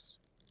like this.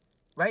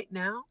 Right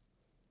now,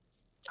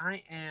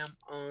 I am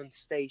on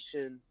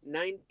station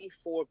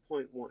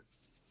 94.1.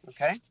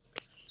 Okay?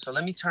 So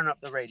let me turn up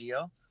the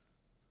radio.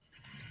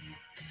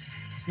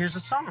 Here's a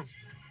song.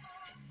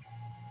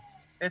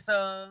 That's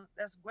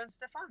Gwen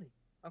Stefani.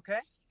 Okay?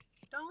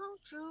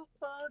 Don't you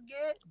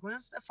forget Gwen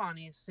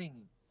Stefani is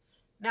singing.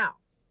 Now,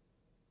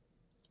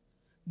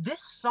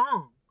 this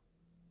song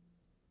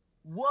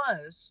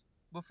was,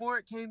 before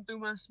it came through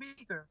my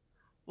speaker,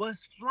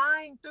 was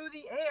flying through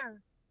the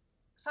air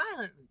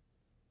silently.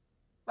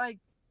 Like,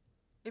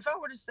 if I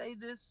were to say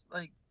this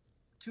like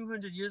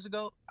 200 years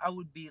ago, I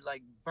would be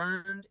like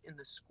burned in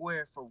the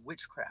square for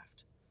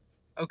witchcraft.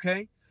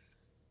 Okay?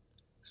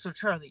 So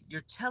Charlie,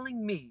 you're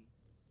telling me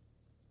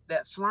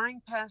that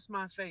flying past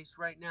my face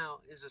right now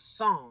is a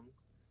song,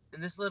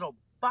 and this little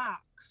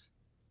box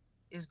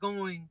is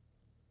going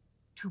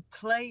to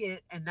play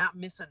it and not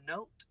miss a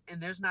note,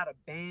 and there's not a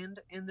band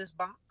in this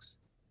box?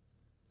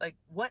 Like,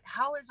 what?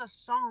 How is a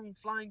song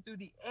flying through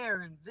the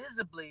air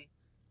invisibly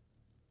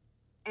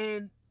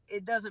and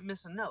it doesn't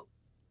miss a note?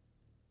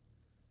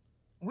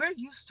 We're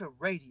used to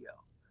radio,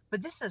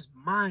 but this is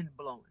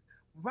mind-blowing.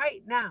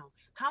 Right now,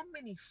 How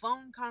many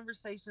phone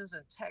conversations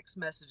and text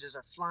messages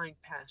are flying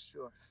past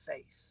your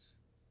face?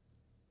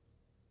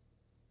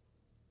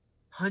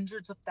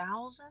 Hundreds of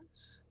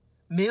thousands?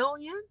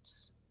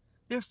 Millions?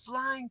 They're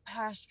flying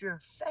past your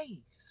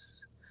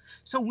face.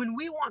 So when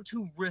we want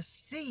to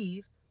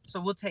receive,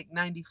 so we'll take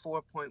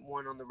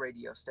 94.1 on the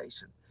radio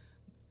station.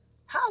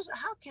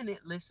 How can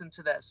it listen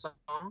to that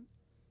song?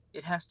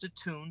 It has to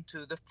tune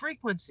to the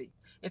frequency.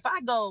 If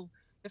I go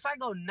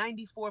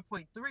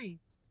 94.3,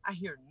 I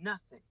hear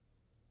nothing.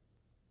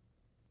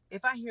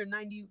 If I hear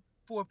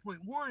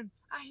 94.1,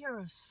 I hear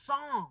a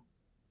song.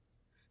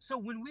 So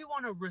when we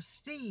want to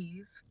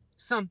receive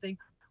something,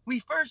 we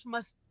first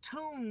must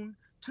tune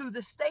to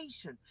the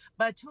station.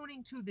 By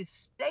tuning to the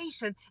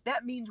station,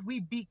 that means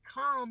we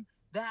become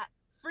that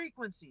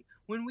frequency.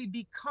 When we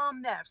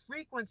become that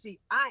frequency,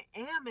 I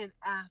am an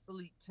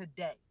athlete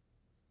today.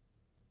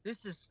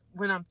 This is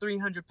when I'm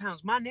 300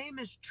 pounds. My name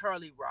is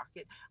Charlie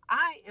Rocket.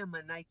 I am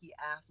a Nike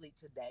athlete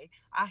today.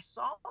 I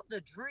saw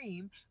the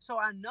dream, so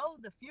I know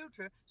the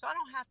future. So I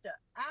don't have to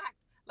act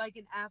like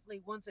an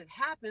athlete once it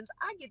happens.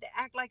 I get to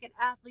act like an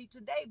athlete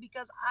today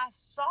because I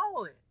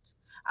saw it.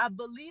 I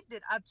believed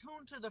it. I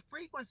tuned to the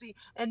frequency,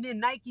 and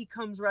then Nike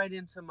comes right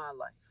into my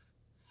life.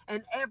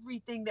 And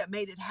everything that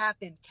made it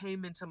happen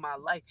came into my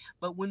life.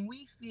 But when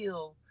we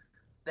feel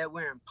that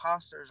we're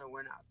imposters or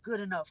we're not good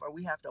enough or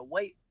we have to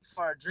wait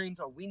for our dreams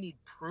or we need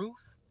proof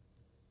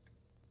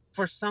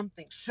for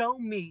something, show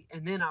me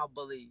and then I'll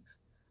believe.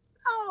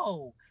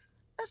 No,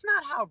 that's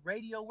not how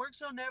radio works.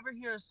 You'll never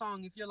hear a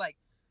song if you're like,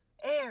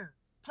 air,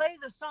 play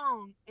the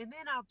song and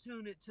then I'll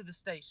tune it to the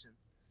station.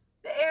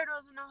 The air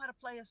doesn't know how to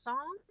play a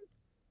song.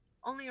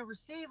 Only a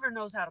receiver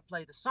knows how to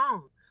play the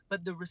song.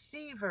 But the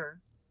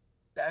receiver,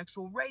 the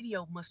actual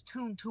radio, must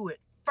tune to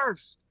it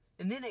first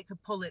and then it can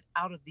pull it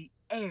out of the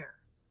air.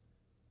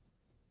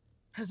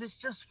 Because it's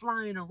just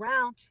flying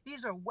around.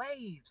 These are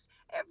waves.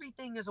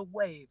 Everything is a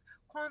wave.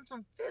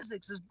 Quantum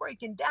physics is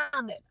breaking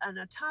down that an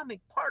atomic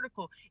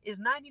particle is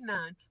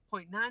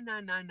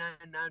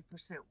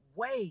 99.99999%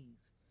 wave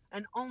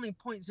and only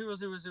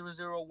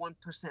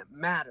 0.00001%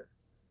 matter.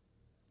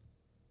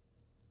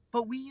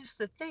 But we used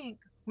to think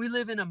we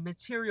live in a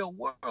material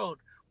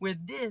world where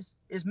this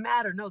is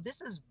matter. No,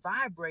 this is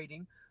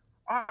vibrating.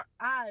 Our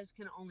eyes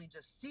can only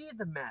just see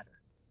the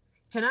matter.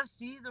 Can I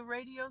see the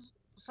radio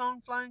song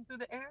flying through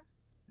the air?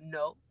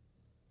 No,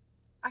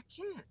 I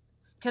can't.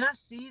 Can I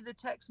see the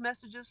text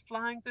messages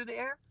flying through the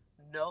air?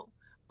 No,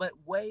 but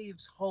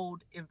waves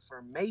hold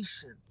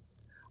information.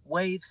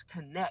 Waves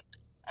connect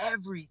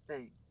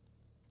everything.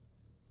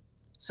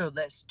 So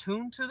let's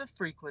tune to the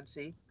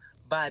frequency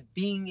by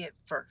being it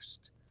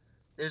first.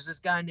 There's this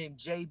guy named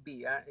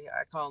JB.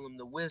 I call him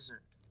the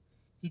wizard.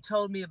 He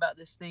told me about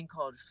this thing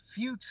called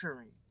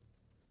futuring.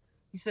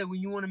 He said,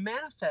 when you want to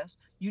manifest,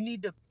 you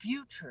need to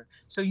future.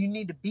 So you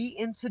need to be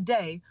in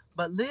today,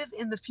 but live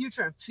in the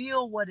future and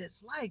feel what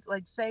it's like.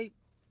 Like say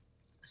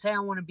I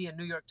want to be a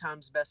New York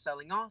Times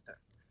best-selling author.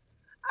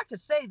 I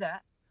could say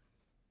that.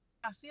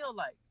 I feel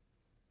like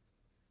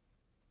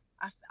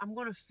I'm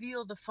going to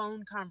feel the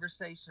phone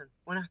conversation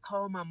when I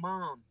call my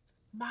mom.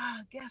 Ma,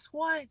 guess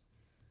what?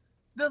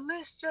 The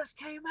list just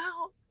came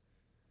out.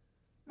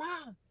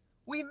 Ma,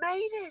 we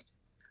made it.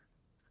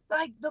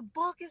 Like the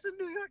book is a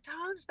New York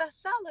Times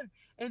bestseller.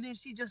 And then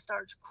she just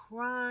starts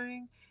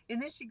crying.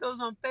 And then she goes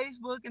on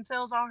Facebook and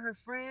tells all her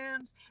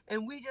friends.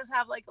 And we just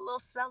have like a little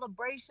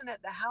celebration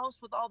at the house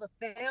with all the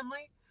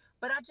family.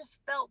 But I just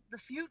felt the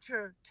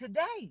future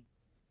today.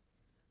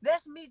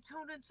 That's me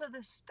tuning to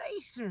the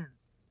station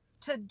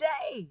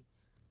today.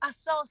 I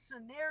saw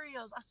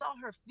scenarios. I saw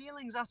her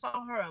feelings. I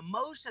saw her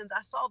emotions.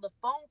 I saw the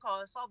phone call.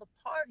 I saw the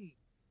party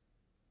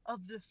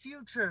of the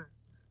future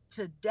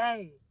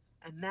today.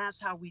 And that's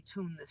how we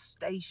tune the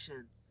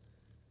station.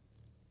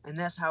 And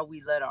that's how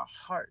we let our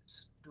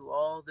hearts do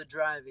all the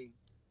driving.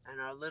 And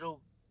our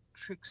little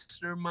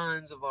trickster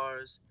minds of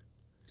ours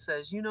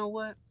says, you know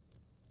what?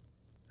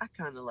 I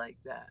kind of like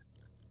that.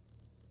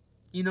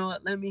 You know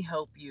what? Let me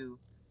help you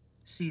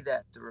see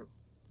that through.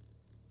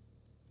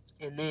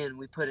 And then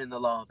we put in the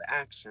law of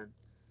action.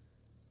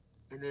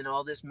 And then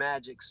all this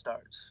magic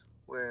starts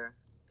where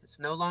it's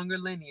no longer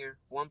linear.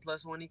 1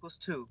 + 1 =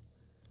 2.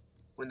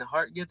 When the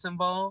heart gets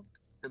involved,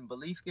 and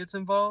belief gets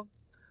involved,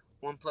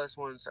 1 +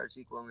 1 starts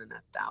equaling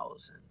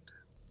 1,000.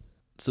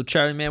 So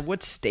Charlie, man,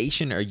 what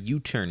station are you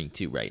turning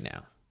to right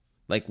now?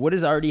 Like, what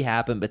has already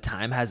happened, but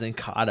time hasn't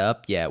caught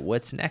up yet?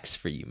 What's next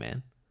for you,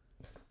 man?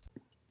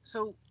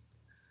 So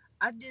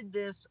I did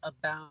this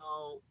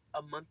about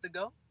a month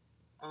ago.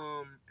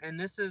 And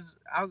this is,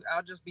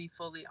 I'll just be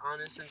fully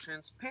honest and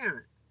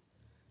transparent.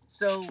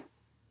 So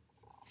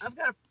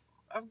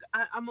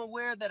I'm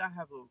aware that I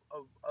have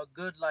a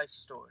good life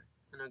story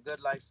and a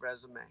good life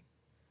resume.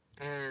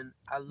 And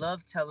I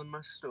love telling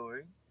my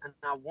story, and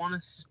I want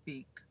to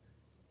speak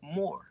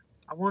more.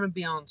 I want to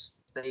be on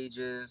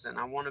stages, and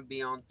I want to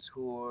be on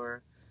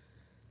tour.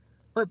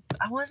 But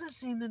I wasn't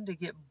seeming to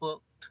get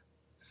booked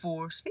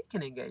for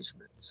speaking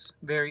engagements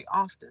very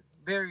often,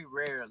 very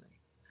rarely.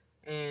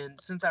 And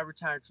since I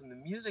retired from the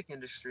music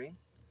industry,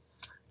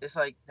 It's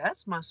like,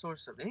 that's my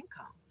source of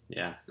income.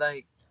 Yeah.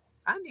 Like,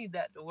 I need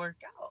that to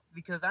work out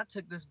because I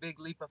took this big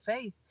leap of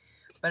faith,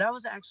 but I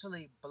was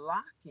actually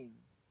blocking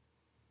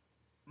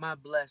my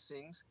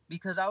blessings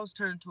because I was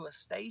turned to a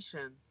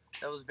station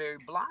that was very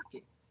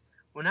blocking.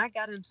 When I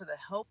got into the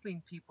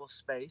helping people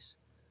space,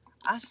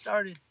 I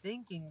started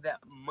thinking that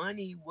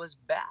money was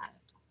bad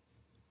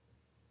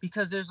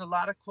because there's a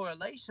lot of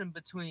correlation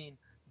between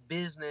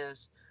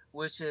business,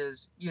 which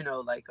is,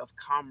 like of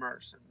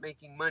commerce and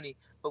making money.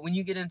 But when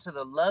you get into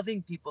the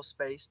loving people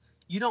space,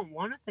 you don't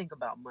want to think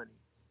about money.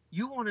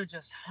 You want to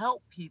just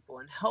help people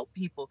and help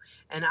people.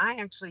 And I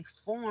actually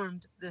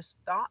formed this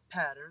thought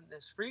pattern,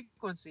 this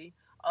frequency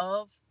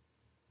of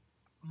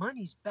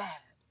money's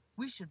bad.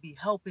 We should be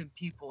helping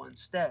people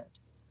instead.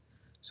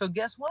 So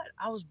guess what?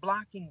 I was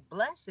blocking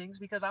blessings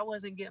because I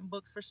wasn't getting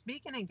booked for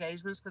speaking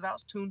engagements because I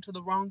was tuned to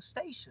the wrong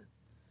station.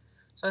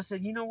 So I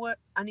said, you know what?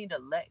 I need to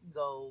let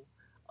go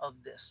of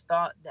this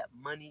thought that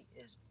money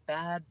is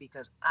bad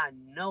because I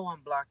know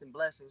I'm blocking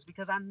blessings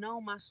because I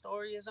know my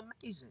story is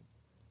amazing.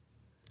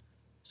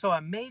 So I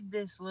made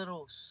this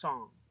little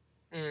song,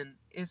 and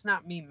it's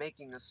not me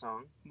making a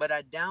song, but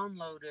I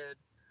downloaded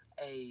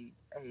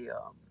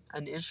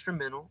an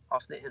instrumental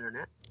off the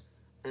internet,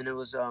 and it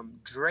was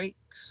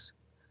Drake's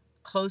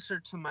 "Closer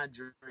to My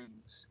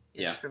Dreams"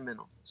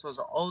 instrumental. So it was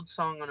an old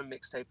song on a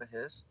mixtape of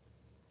his.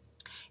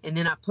 And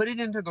then I put it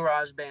into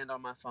GarageBand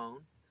on my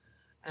phone,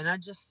 and I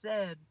just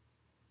said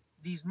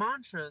these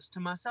mantras to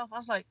myself. I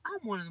was like,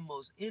 I'm one of the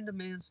most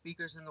in-demand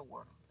speakers in the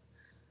world.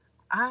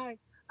 I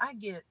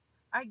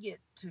get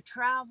to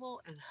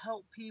travel and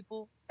help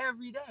people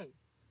every day.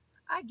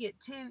 I get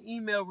 10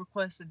 email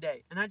requests a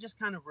day, and I just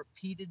kind of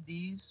repeated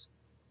these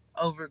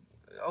over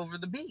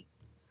the beat.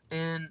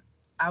 And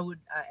I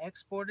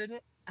exported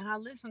it, and I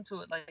listened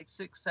to it like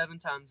 6-7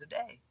 times a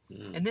day.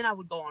 And then I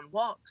would go on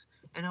walks,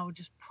 and I would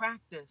just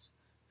practice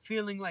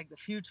feeling like the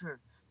future.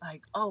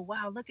 Like, oh,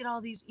 wow, look at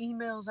all these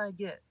emails I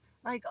get.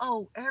 Like,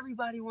 oh,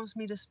 everybody wants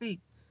me to speak.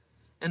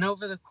 And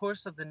over the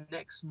course of the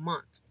next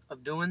month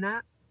of doing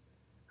that,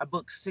 I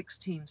booked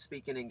 16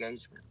 speaking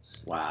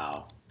engagements.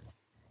 Wow.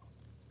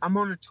 I'm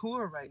on a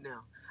tour right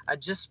now. I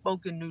just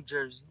spoke in New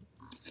Jersey.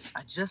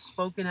 I just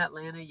spoke in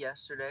Atlanta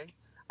yesterday.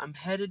 I'm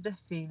headed to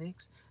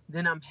Phoenix.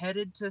 Then I'm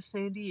headed to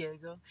San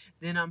Diego.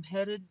 Then I'm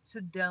headed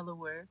to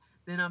Delaware.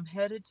 Then I'm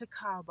headed to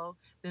Cabo.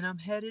 Then I'm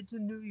headed to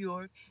New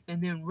York.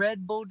 And then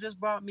Red Bull just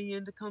brought me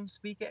in to come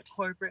speak at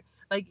corporate.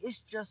 Like, it's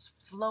just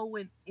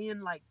flowing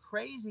in like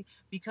crazy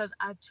because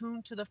I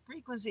tuned to the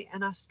frequency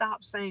and I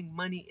stopped saying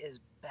money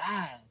is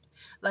bad.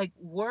 Like,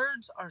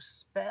 words are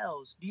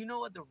spells. Do you know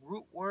what the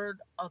root word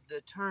of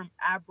the term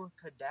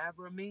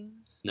abracadabra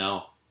means?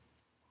 No.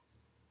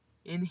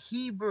 In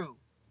Hebrew,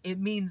 it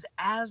means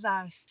as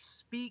I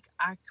speak,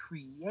 I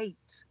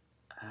create.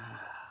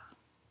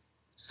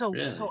 So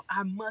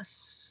I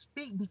must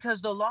speak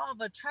because the law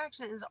of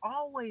attraction is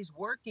always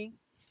working.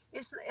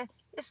 It's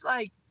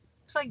like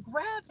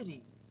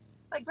gravity.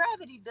 Like,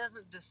 gravity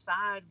doesn't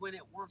decide when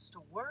it wants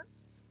to work.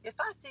 If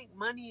I think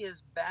money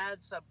is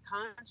bad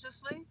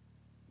subconsciously,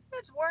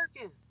 it's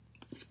working.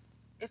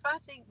 If I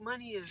think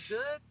money is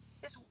good,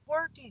 it's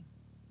working.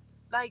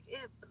 Like,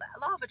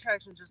 law of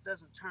attraction just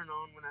doesn't turn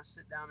on when I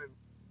sit down and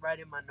write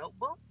in my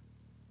notebook.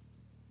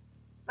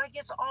 Like,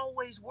 it's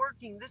always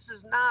working. This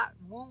is not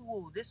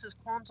woo-woo. This is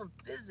quantum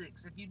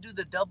physics. If you do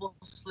the double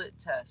slit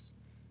test,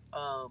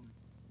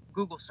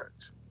 Google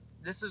search.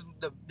 This is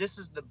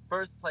the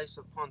birthplace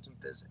of quantum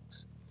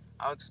physics.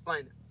 I'll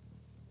explain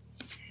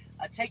it.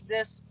 I take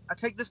this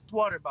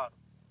water bottle.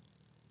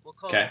 We'll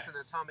call this an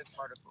atomic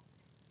particle.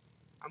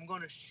 I'm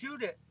going to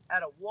shoot it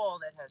at a wall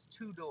that has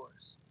 2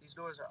 doors. These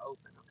doors are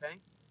open, okay?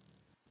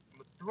 I'm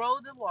going to throw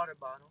the water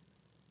bottle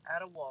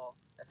at a wall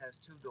that has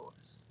 2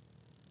 doors.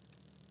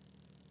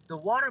 The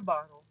water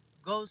bottle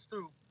goes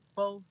through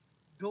both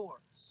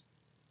doors.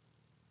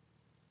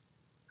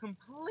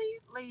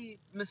 Completely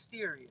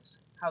mysterious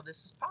how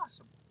this is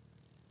possible.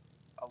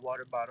 A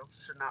water bottle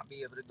should not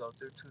be able to go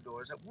through 2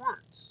 doors at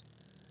once.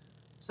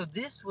 So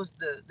this was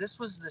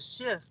the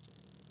shift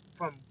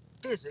from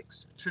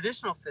physics,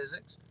 traditional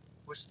physics,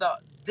 which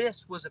thought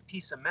this was a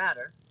piece of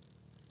matter,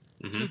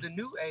 to the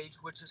new age,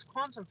 which is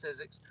quantum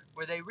physics,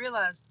 where they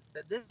realized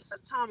that this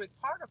atomic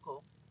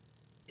particle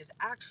is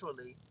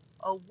actually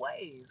a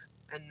wave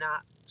and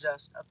not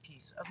just a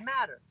piece of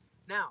matter.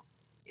 Now,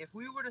 if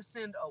we were to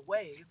send a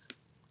wave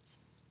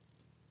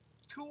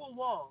to a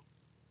wall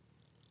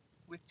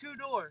with 2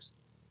 doors,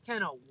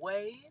 can a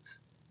wave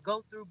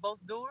go through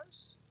both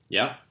doors?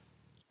 Yeah.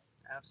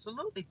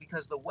 Absolutely,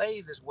 because the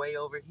wave is way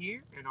over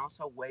here and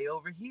also way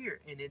over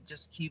here, and it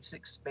just keeps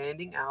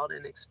expanding out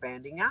and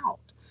expanding out.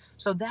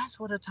 So that's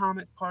what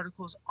atomic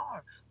particles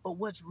are. But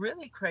what's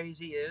really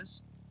crazy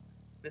is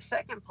the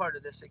second part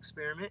of this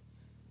experiment,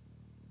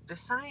 the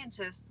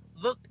scientists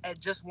looked at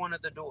just one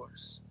of the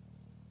doors.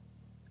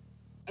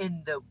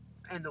 And the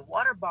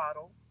water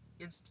bottle,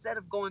 instead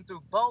of going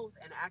through both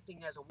and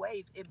acting as a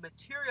wave, it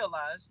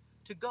materialized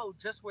to go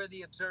just where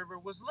the observer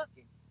was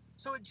looking.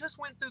 So it just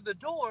went through the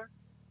door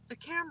the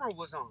camera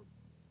was on.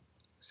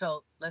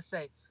 So let's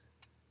say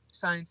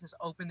Scientists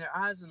open their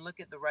eyes and look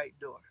at the right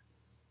door.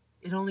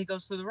 It only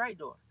goes through the right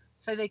door.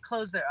 Say they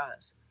close their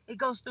eyes. It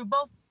goes through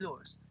both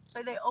doors.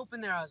 Say they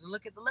open their eyes and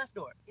look at the left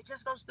door. It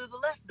just goes through the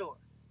left door.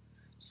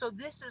 So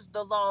this is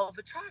the law of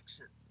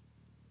attraction.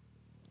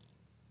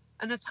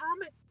 An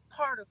atomic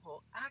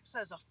particle acts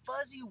as a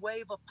fuzzy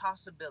wave of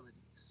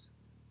possibilities,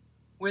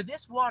 where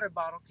this water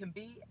bottle can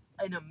be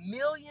in a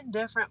million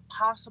different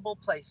possible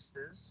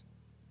places,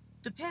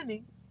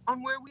 depending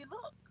on where we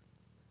look.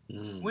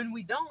 When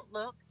we don't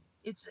look,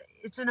 it's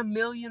in a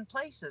million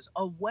places.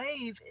 A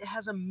wave, it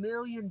has a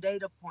million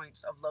data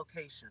points of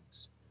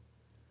locations.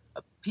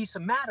 A piece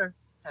of matter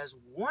has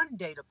one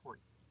data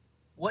point.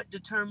 What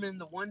determined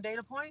the one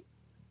data point?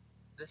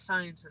 The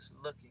scientists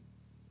looking.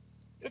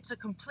 It's a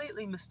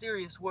completely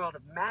mysterious world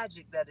of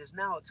magic that is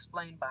now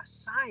explained by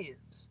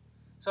science.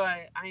 So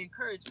I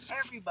encourage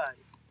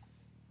everybody,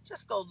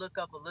 just go look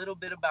up a little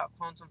bit about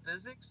quantum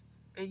physics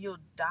and you'll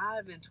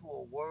dive into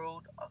a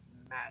world of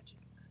magic.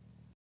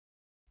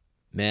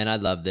 Man, I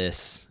love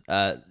this.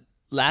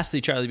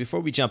 Lastly, Charlie, before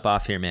we jump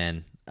off here,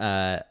 man,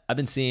 I've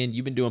been seeing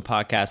you've been doing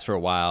podcasts for a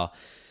while.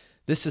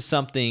 This is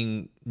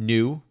something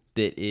new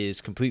that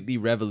is completely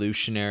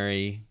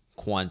revolutionary,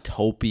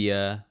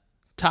 Quantopia.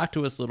 Talk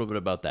to us a little bit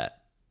about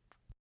that.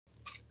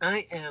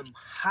 I am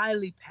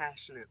highly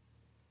passionate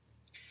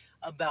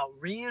about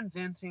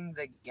reinventing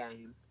the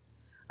game.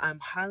 I'm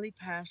highly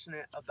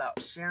passionate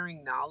about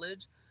sharing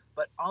knowledge,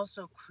 but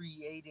also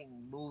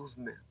creating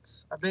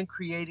movements. I've been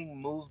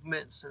creating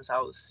movements since I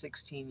was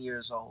 16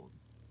 years old.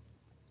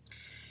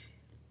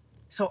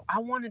 So I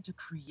wanted to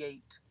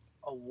create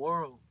a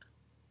world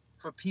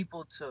for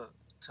people to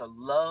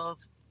love,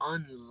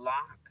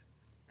 unlock,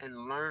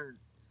 and learn.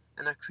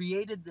 And I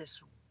created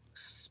this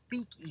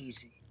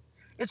speakeasy.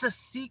 It's a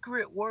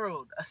secret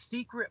world, a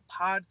secret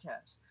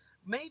podcast.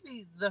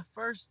 Maybe the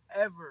first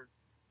ever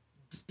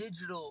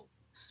digital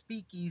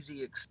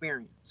speakeasy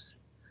experience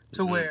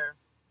to where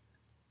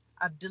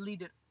I've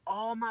deleted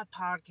all my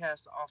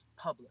podcasts off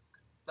public.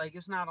 Like,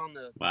 it's not on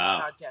the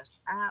podcast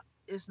app.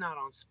 It's not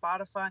on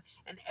Spotify.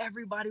 And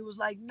everybody was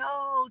like,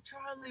 no,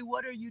 Charlie,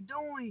 what are you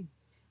doing?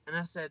 And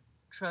I said,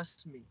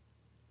 trust me,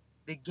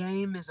 the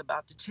game is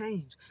about to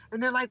change.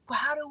 And they're like, well,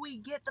 how do we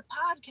get the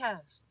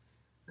podcast?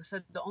 I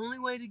said, the only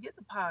way to get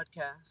the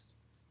podcast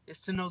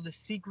is to know the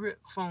secret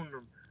phone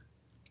number.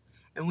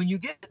 And when you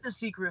get the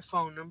secret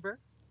phone number,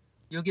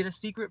 you'll get a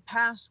secret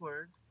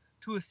password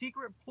to a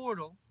secret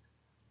portal.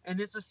 And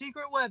it's a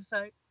secret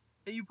website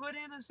that you put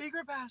in a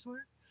secret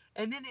password.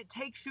 And then it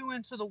takes you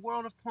into the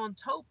world of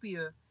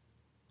Quantopia.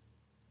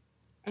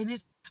 And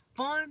it's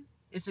fun.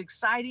 It's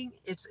exciting.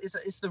 It's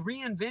the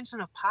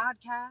reinvention of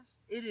podcasts.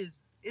 It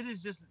is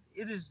just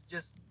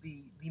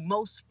the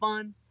most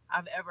fun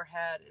I've ever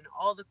had. And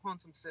all the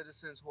quantum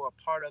citizens who are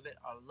part of it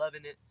are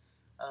loving it.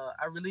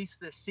 I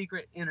released this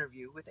secret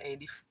interview with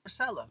Andy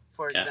Frisella,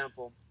 for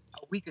example,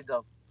 a week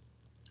ago.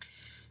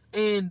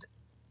 And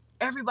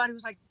everybody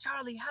was like,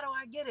 Charlie, how do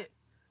I get it?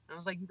 And I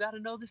was like, you got to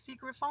know the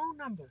secret phone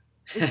number.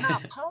 It's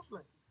not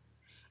public.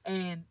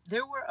 And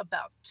there were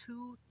about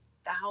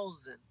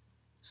 2,000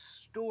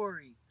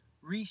 story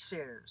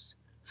reshares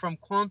from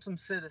quantum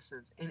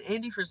citizens. And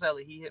Andy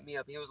Frisella, he hit me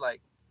up. He was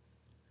like,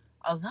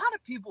 a lot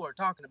of people are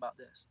talking about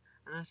this.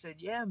 And I said,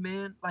 yeah,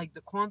 man, like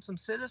the quantum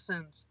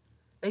citizens,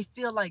 they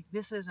feel like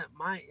this isn't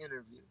my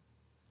interview.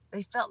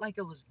 They felt like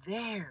it was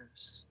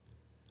theirs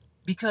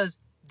because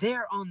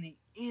they're on the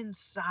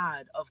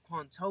inside of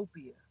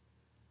Quantopia.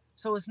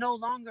 So it's no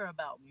longer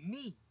about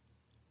me.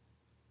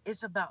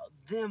 It's about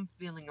them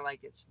feeling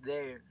like it's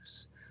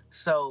theirs.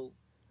 So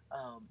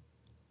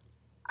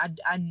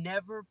I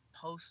never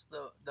post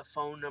the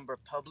phone number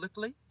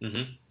publicly.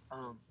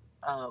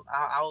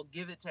 I'll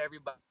give it to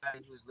everybody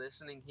who's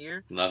listening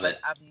here. Love it.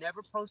 I've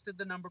never posted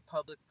the number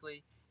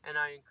publicly, and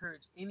I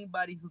encourage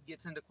anybody who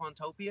gets into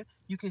Quantopia,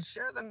 you can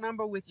share the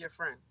number with your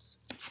friends,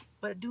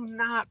 but do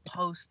not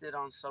post it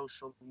on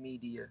social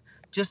media.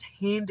 Just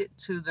hand it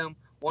to them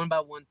one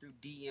by one through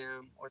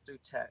DM or through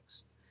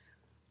text.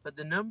 But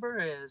the number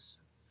is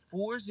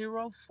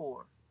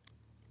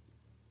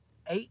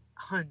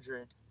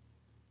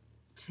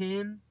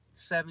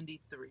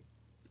 404-800-1073.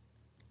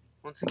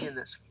 Once again,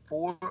 that's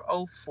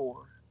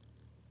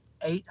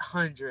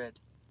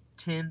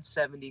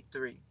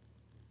 404-800-1073.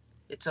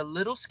 It's a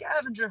little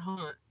scavenger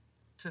hunt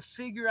to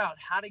figure out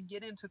how to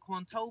get into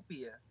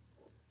Quantopia.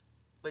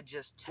 But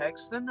just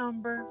text the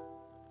number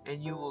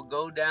and you will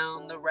go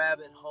down the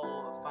rabbit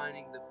hole of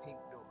finding the pink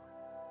door.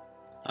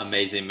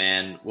 Amazing,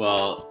 man.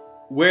 Well,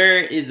 where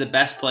is the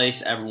best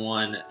place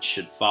everyone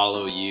should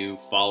follow you,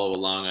 follow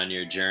along on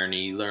your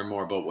journey, learn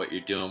more about what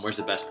you're doing? Where's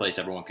the best place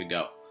everyone could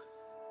go?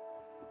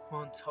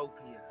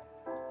 Quantopia.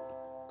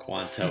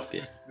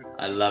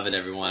 I love it,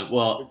 everyone.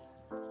 Well,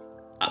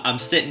 I'm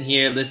sitting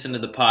here listening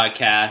to the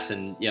podcast,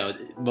 and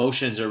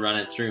emotions are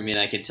running through me,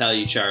 and I can tell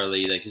you,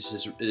 Charlie, like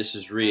this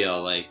is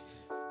real. Like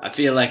I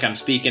feel like I'm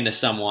speaking to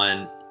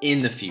someone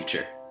in the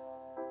future.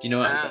 Do you know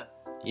what?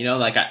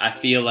 Like I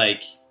feel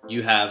like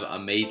you have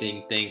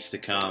amazing things to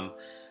come.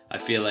 I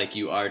feel like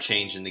you are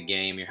changing the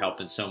game. You're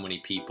helping so many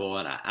people,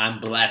 and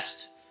I'm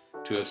blessed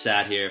to have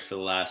sat here for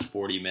the last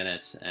 40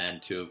 minutes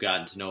and to have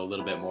gotten to know a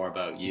little bit more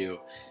about you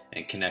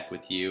and connect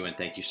with you. And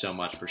thank you so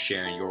much for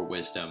sharing your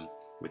wisdom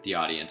with the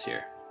audience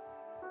here.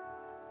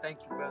 Thank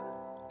you, brother.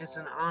 It's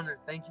an honor.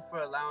 Thank you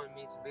for allowing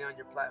me to be on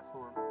your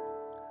platform.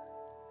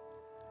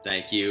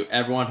 Thank you,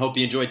 everyone. Hope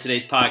you enjoyed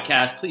today's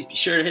podcast. Please be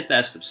sure to hit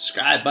that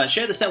subscribe button.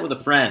 Share this out with a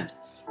friend.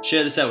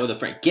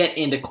 Get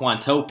into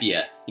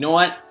Quantopia. You know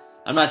what?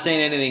 I'm not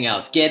saying anything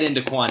else. Get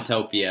into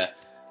Quantopia.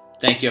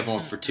 Thank you,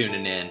 everyone, for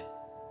tuning in.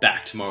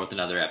 Back tomorrow with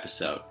another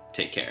episode.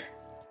 Take care.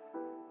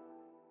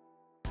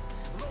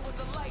 Lower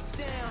the lights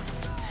down,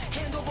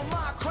 hand over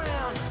my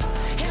crown,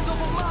 hand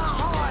over my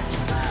heart.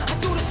 I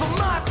do this for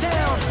my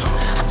town,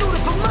 I do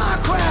this for my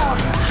crowd.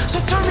 So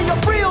turn me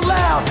up real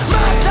loud.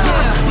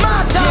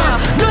 My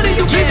time, none of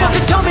you people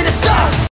can tell me to stop.